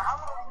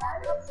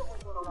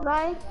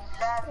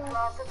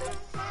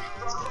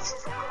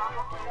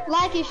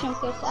لايكيشن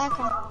كرت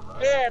اكم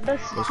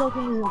بس صوتي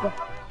نزل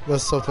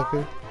بس صوتك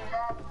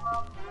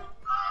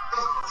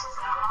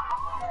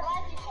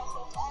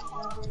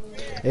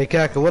اي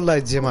كاكا والله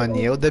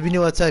زمانية ودبيني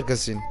واتاك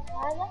كسين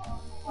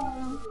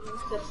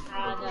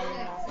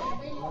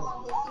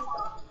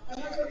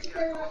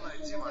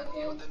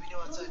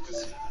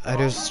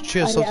أريس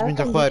شو صوت من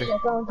تخواري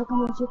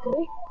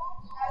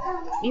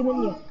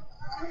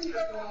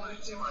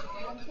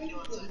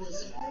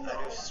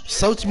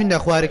صوت من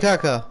أخواري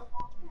كاكا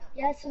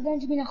يا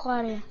سودانج من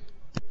أخواري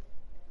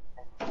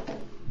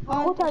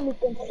خوتها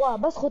متكن خوا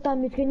بس خوتها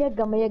متكن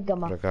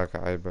يقما كاكا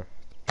عيبة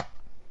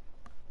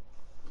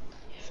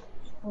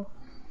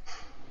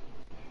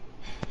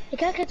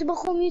كاكا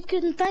تبخو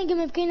ميتكن تانجي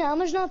مبكينا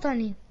امش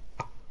ناطاني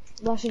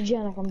باش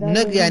جانكم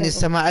نق يعني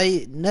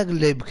السماعي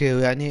نقل بكيو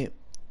يعني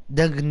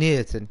دق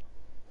نية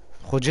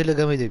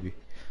خجل قام يدبي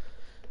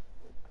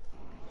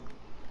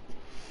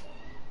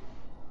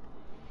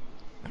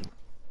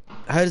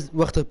هل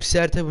وقتك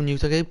بسيارته بنيو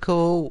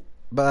تجيبكو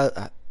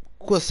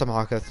كو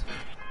السماعات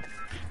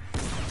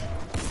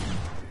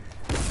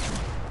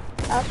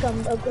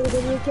أكم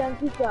أقول كان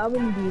فيك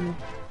أمن ديني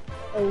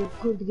أو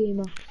كورد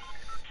جيمة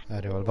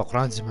أيوة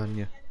البقران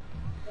زمانية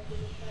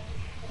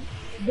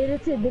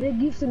درت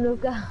جيفت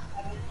النوكا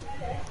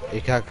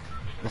إيكاك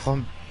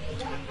نخم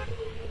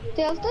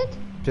تلتت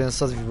بين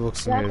صد في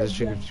بوكس مير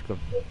شو قلتكم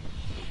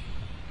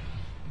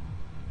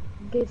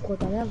كيف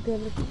خوتا يا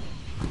كيف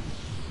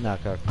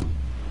ناكاك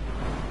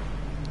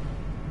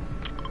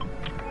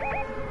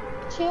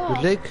شو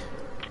قلت لك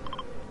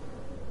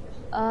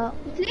لا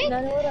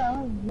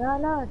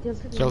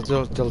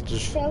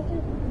تلتش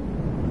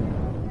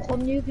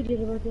خمني في اللي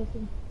ربطت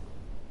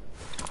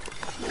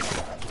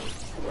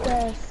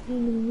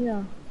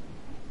سكين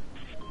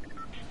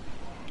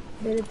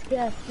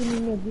بلدك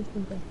سكين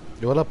جيفت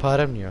ولا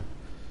بارمنيا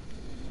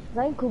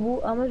راين كوبو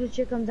اما جو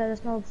تشيكم دا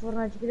اسمه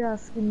بفرنا كده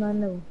سكين ما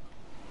نو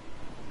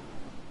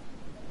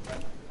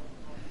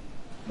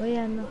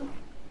ويانا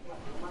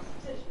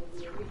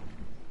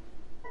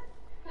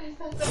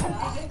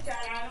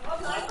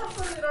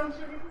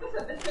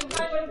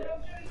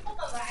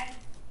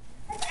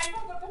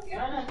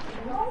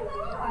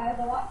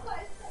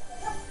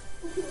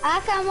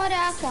اكم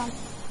ورا اكم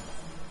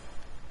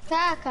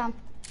كاكم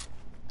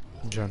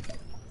جان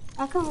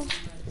اكم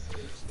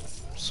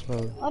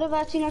صار ورا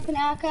باتينا كن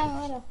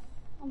اكم ورا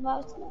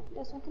باتنا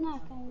بس كنا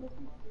اكم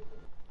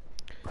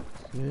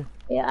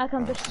يا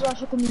اكم تشتري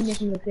شو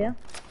كومينيتي فيها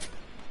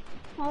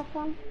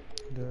اكم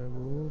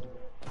دابو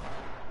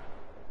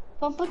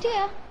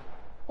بامبوتيا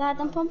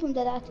بعدم بامبوم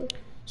دلاتي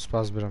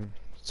سباس برام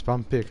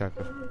سبام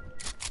بيكاكا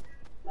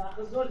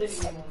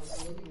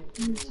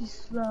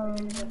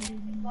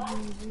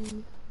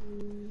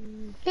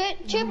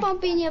چه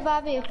پمپینیه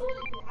بابی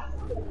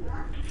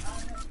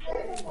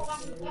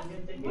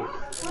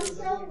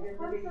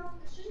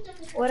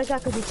ورا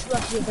كاكا دي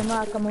تشوف يا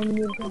جماعه كمان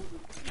يمكن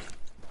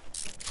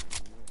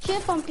چه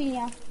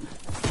پمپینیه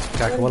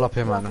كاكا والله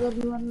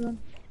بيمانا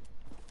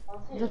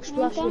زك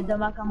شوف يا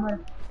جماعه كمان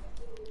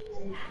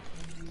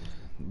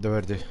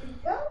دوردي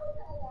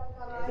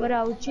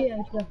ورا وشي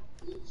انت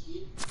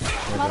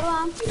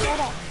مروان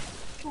ورا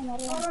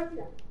مروان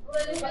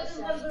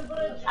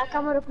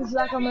اكامرا بوش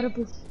اكامرا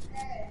بوش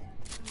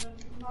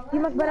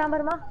يمك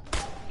برامر ما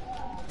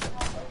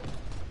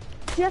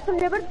سياسة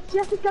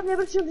كم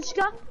نبرد شوف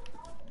دشكا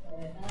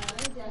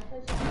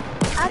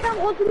اكام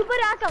قلت لي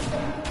برا اكام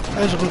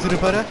ايش قلت لي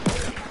برا؟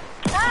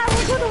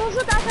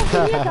 موجود اكام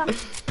كمية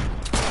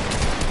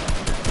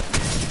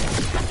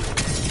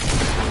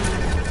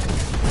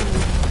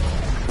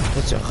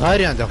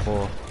غاري عند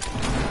اخوه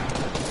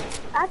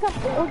اكام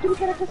قلت لي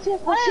برا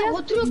كسياسة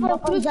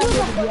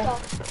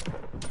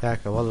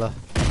كاكا والله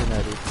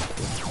ناري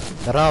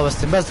ترى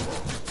بس بس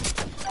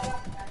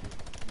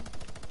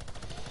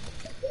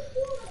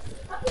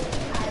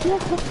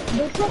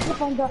بشوف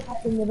الفندق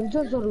حقنا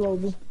بالجزر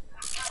لوبي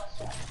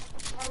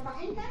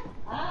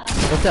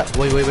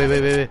وي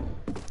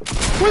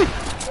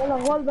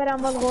والله غول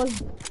برام الغول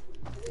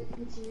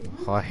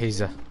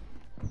حيزة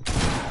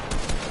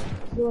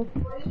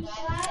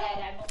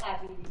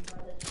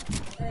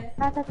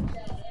هاتك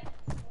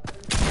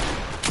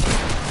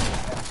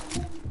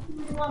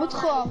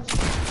مدخوم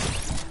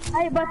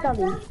هاي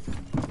بطلي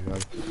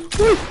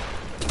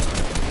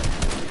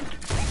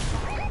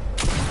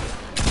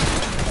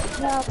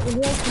لا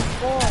قلت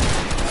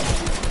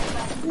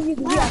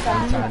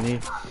ثاني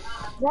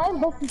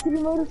زين بس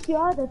تسلموا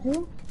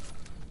شهادته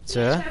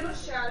تا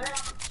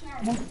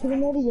بس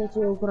تسلموا يا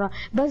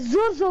بس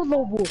زور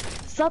لوبو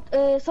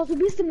صوت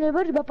بيستم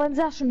ليبر ب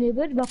 50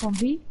 ليبر ب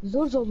 5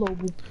 زور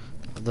لوبو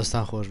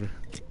دستان خوش بي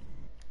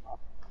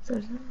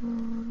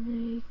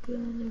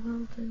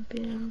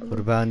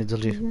قرباني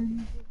دلي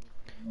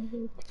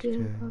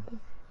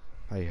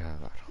هيا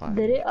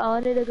دري انا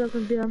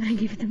لقيتكم بيوم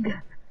جبتم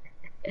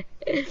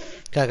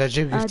كاكا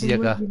جيب قلتي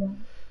ياكا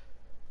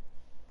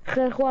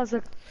خير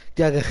خوازك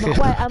كاكا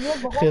بخواي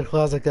أمر خير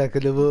خوازك كاكا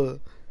لبو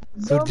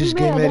سورتش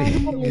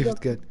جيمري قلت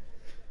كان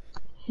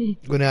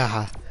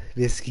قناحة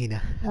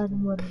مسكينة هذا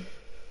مرة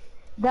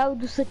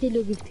داود وستي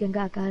لو قلت كان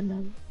كاكا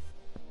هنا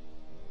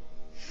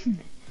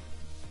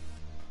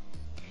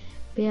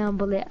بيان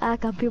بلي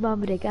كان في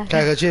بامريكا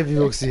كاكا جيب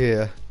بوكسي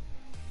هي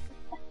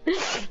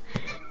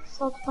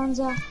صوت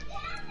بانزا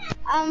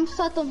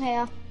صوتهم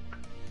هي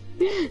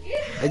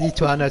ادي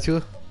تواناتو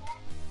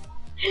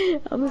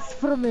أما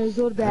صفر ما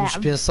زور باع مش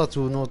بين صوت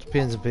ونوت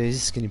بين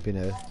بيزكني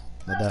بين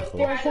مداخل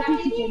بيان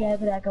صفيتي كنا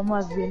براك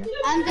ما زين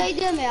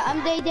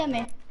ام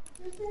دايدمي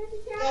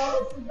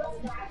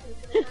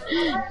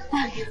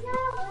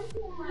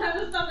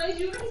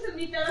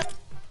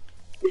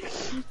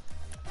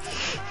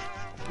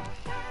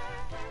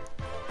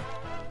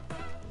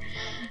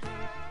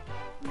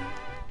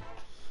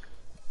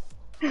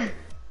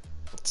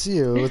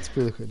تسيو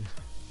وتبيلك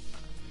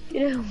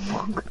يا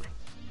مونغ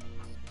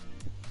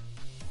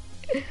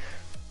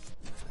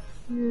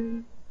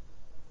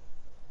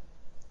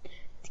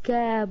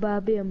تكا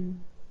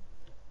بابيم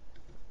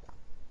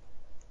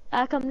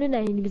كم لنا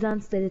هين بزان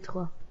ستدت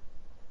خوا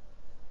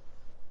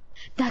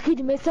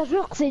تأكيد مساج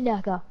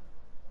قصيناك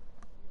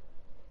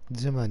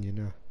زمان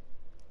ينا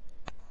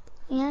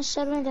يعني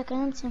الشرمي ده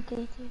كان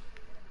كريتي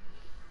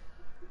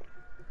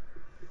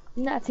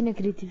نأتينا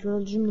كريتيف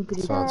الجملة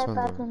كريتيف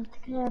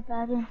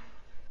بعدين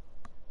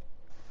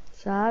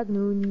ساعد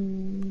نون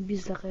 20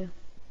 دقيقة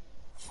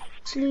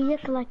شلو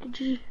يطلع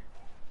كجي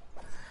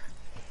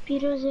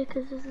بيروزي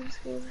كذا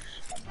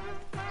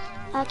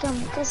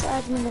هاكم كاس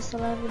آدمي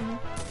لصلاة بني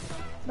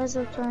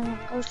بزل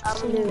توانا قوش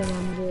عملينا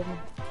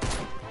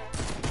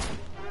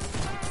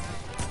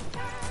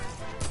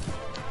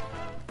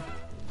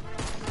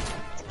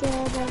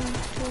تكادا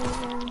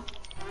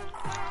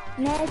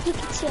نادي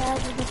كتشي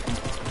عادي بكم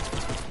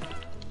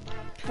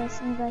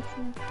بس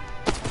نباتنا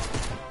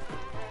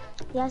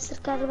ياسر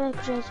كارباي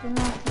كجيت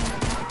وناطنا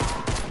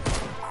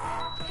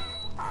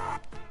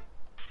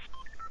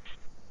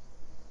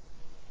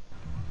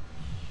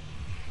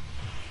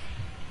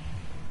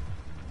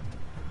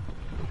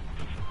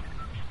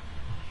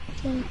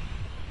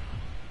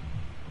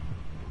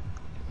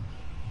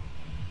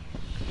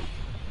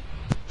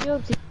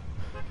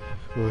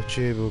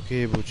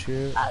يوبتي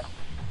بوچي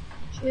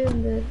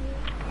شنو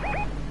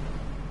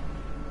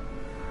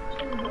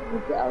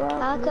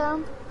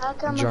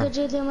هاكم جان.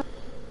 مجدي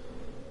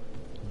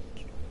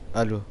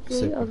الو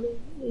سيبا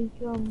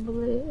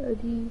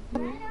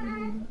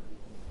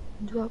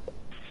جواب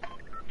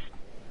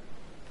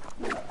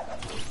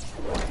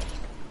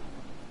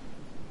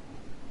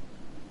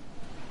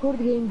كورد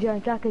جيم جان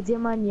كاكا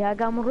زمان يا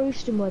قام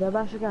رويش تمورا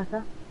باشا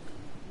كاكا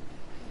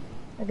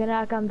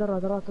انا كام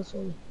درات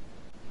تصوي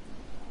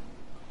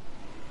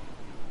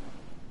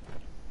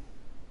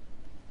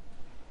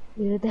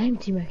إذا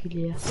دهمتي معك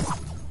ليا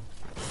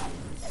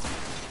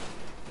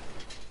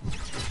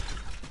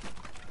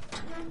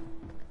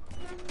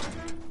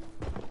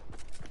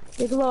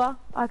يقلوا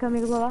كم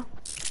يقلوا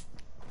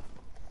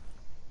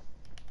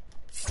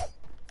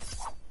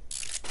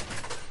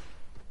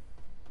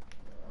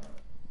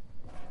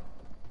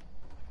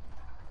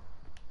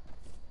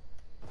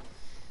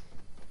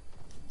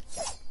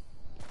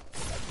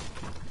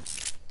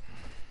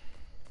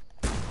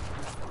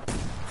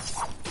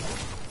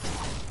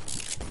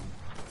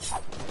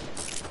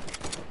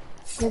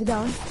Get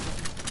down.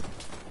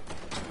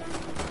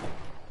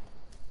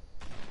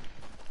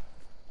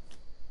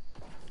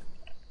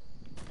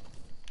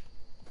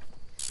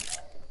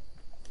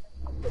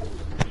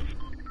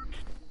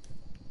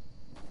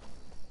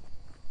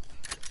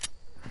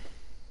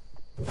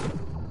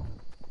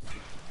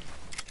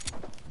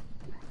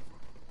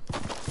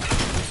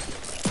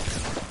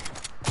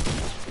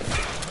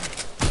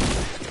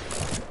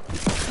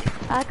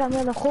 كم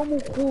يلا خوم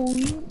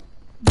وخوي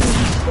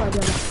سكواد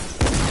يلا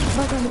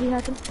ما كان لي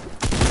هاتم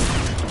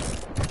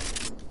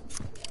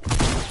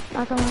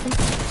كم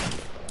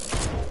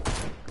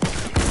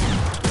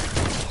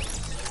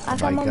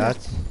هاتم ماي جاد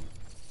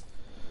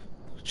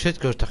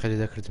شت قلت تخلي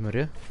ذاكرة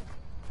مريا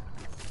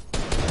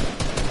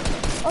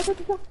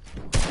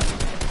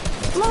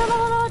لا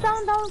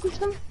داون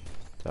كشتم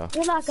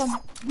يلا كم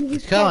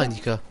كم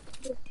عندك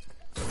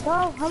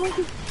هم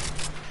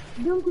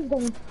دون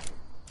كشتم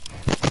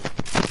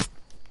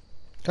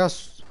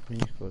كاس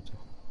مين كوتا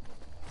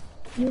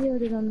مين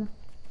يوري لنا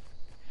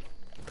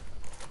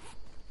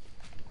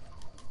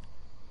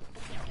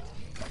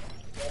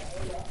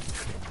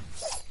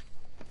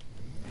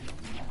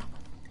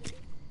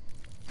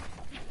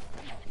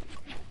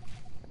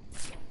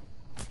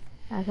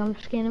كم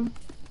تشكينم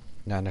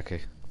لا نكي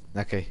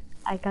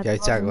يا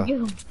تاغوا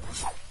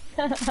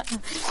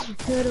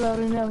نور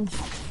ورناو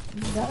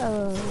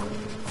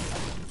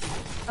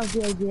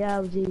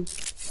أوجي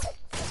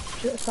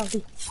شو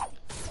صوتي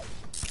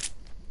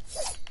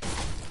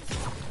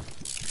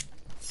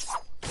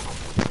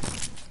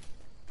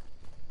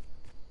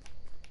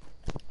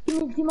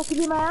انتي ما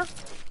كنتي معايا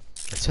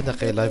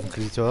صدق لايف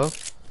كريتو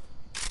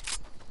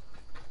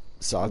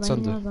ساعة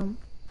چەندە؟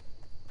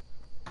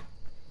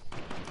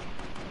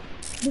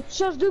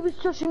 26 2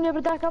 26 لێ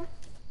برداکەم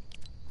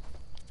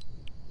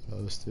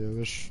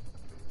دەستێوەش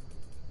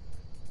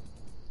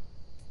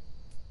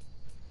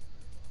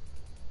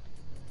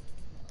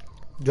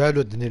دوای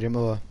لۆ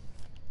دنێرێمەوە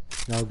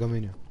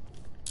ناوگەمەینە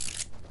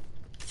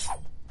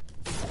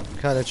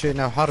کارە چێ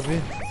ناو حەربی؟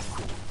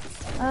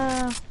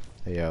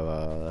 هەیەوە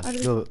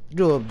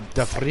لۆ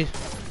دەفڕی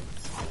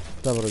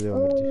دەبڕە دێوە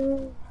مردی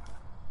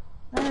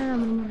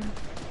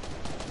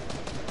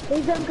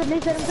ليزرم كد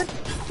ليزرم كد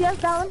سياس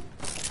داون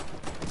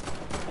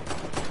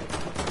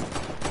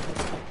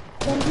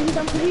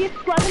دم كريت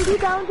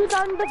سكوادن دو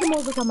داون بس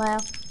موزة كمايا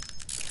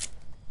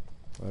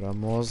ورا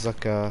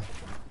موزكا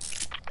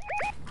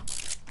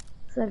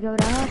سرقة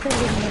وراها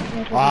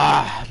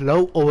سرقة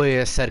لو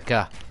اوي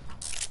سركة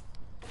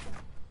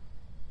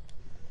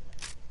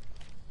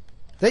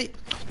هي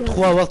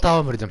تخوا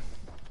والطاوة مردم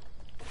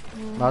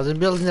لازم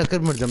بيلز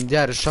نكر مردم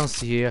ديار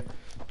الشانس هي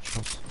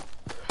شانس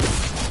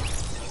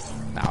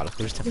لا والله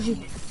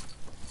كرشتم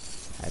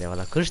هاري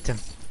والله كرشتم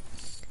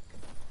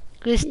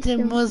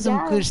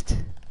موزم كرشت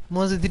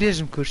موزة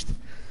دريجم كرشت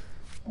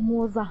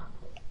موزة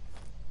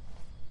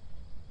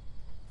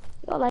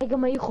والله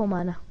يقما يخو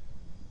معنا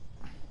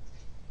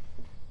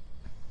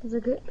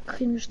إذا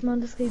خين مشتمان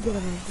دس كي يدير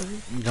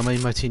قما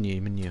يماتيني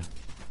مني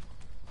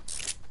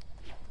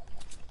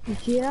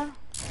كيا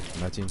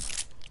ماتين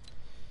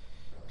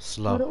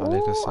السلام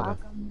عليك السلام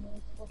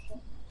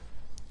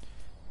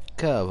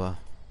كابا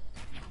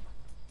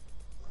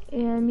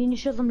مين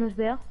يشظم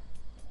للبيع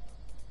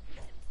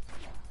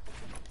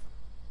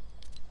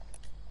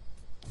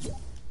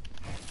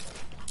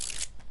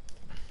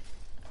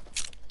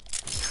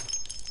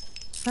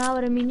ها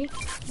ورا ميني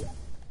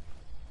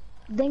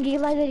دنقي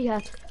الله يدري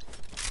هات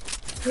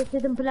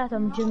يتدم بلاتا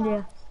من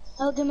جملية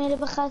او قميلة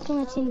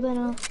بخاتكم اتين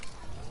بنو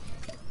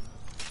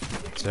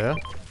تا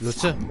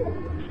لوتا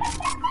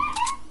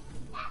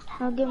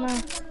او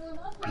قميلة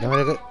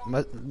قميلة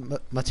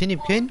ماتيني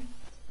بكين؟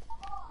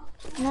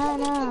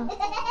 لا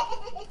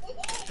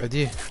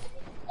عدي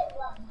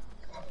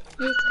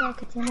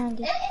يسكاك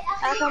تناقي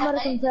آكام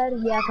مرة تنتاري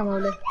يا آكام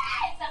أولي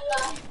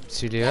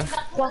سيليا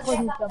خود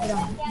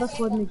ميكابرا بس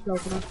خود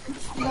ميكابرا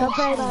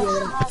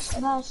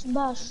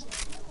باش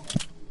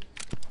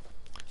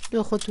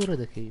لو خطورة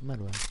ذكي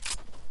مروان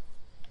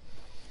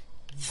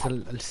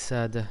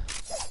السادة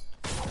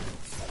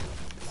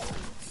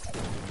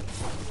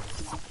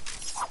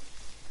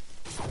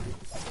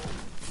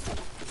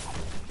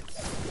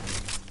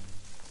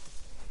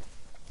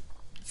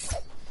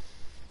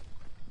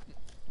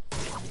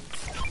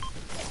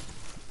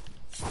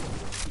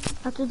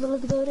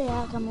هتضل دوري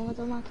يا آكام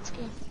وما ما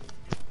كتكين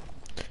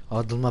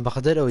أضل ما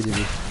بقدر أو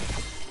يدبي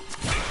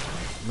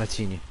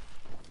ماتيني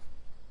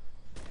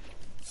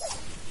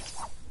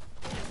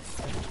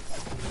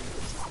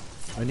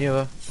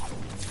أنيوا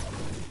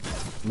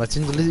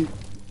ماتين دلي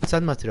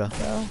سان ماترا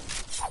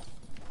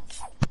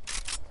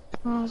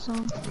صح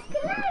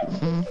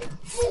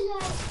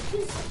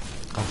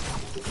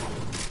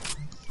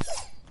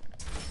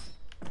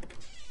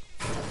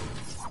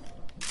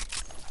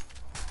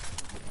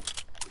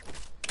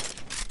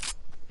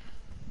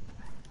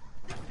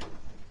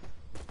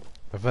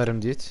فارم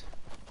ديت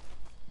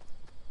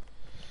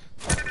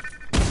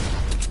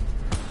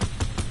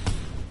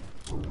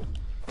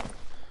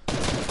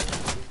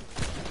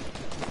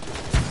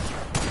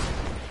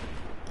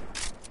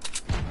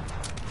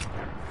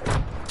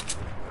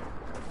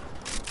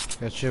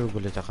يا شو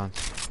بقول لي تقانت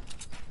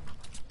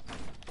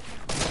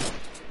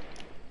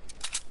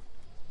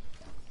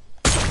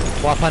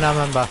وافنا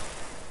من با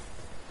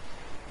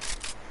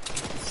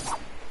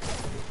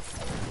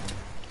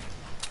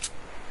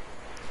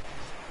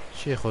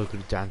شي خوي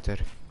كنت عنتر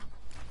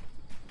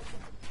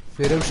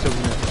في روش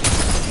تبنا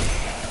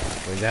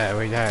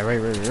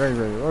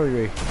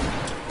وي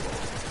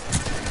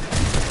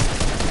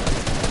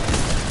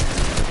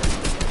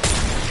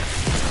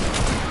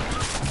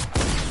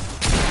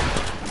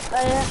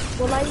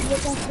والله يبقى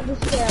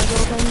خلص يا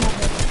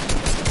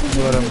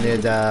زورم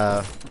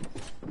ليدا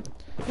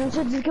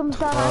نشد لكم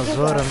مسارعة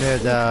زورم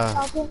ليدا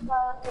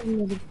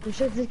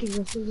نشد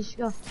لكم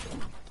مسارعة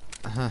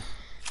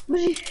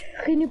بجي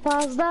خيني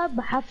بازدا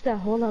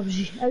بحفته والله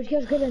بجي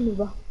أوكيش قال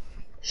نوبة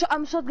شو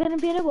عم شوت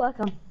قال بينا بو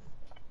أكم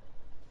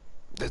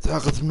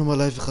تعاقد منو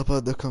ملاي في خبا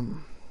دكم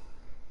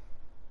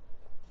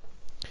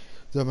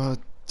زعما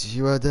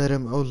هوا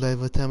دارم او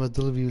لايف تام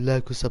دلبي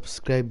لايك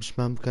وسبسكرايب باش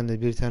ما بكان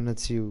لبيرتانا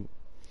تسيو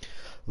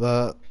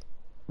و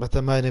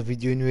بتمانا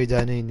فيديو نوي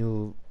دانين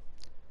و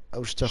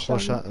او شتا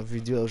خوشا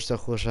فيديو او شتا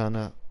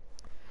خوشانا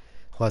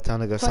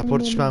خواتانا قا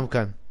سابورت باش ما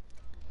بكان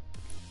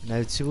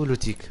نايتسيو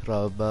لوتيك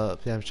راه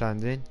بيام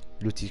شاندرين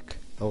لوتيك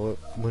او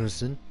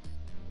منسن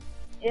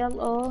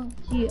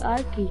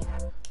LOTIK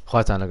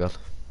خواتانا قال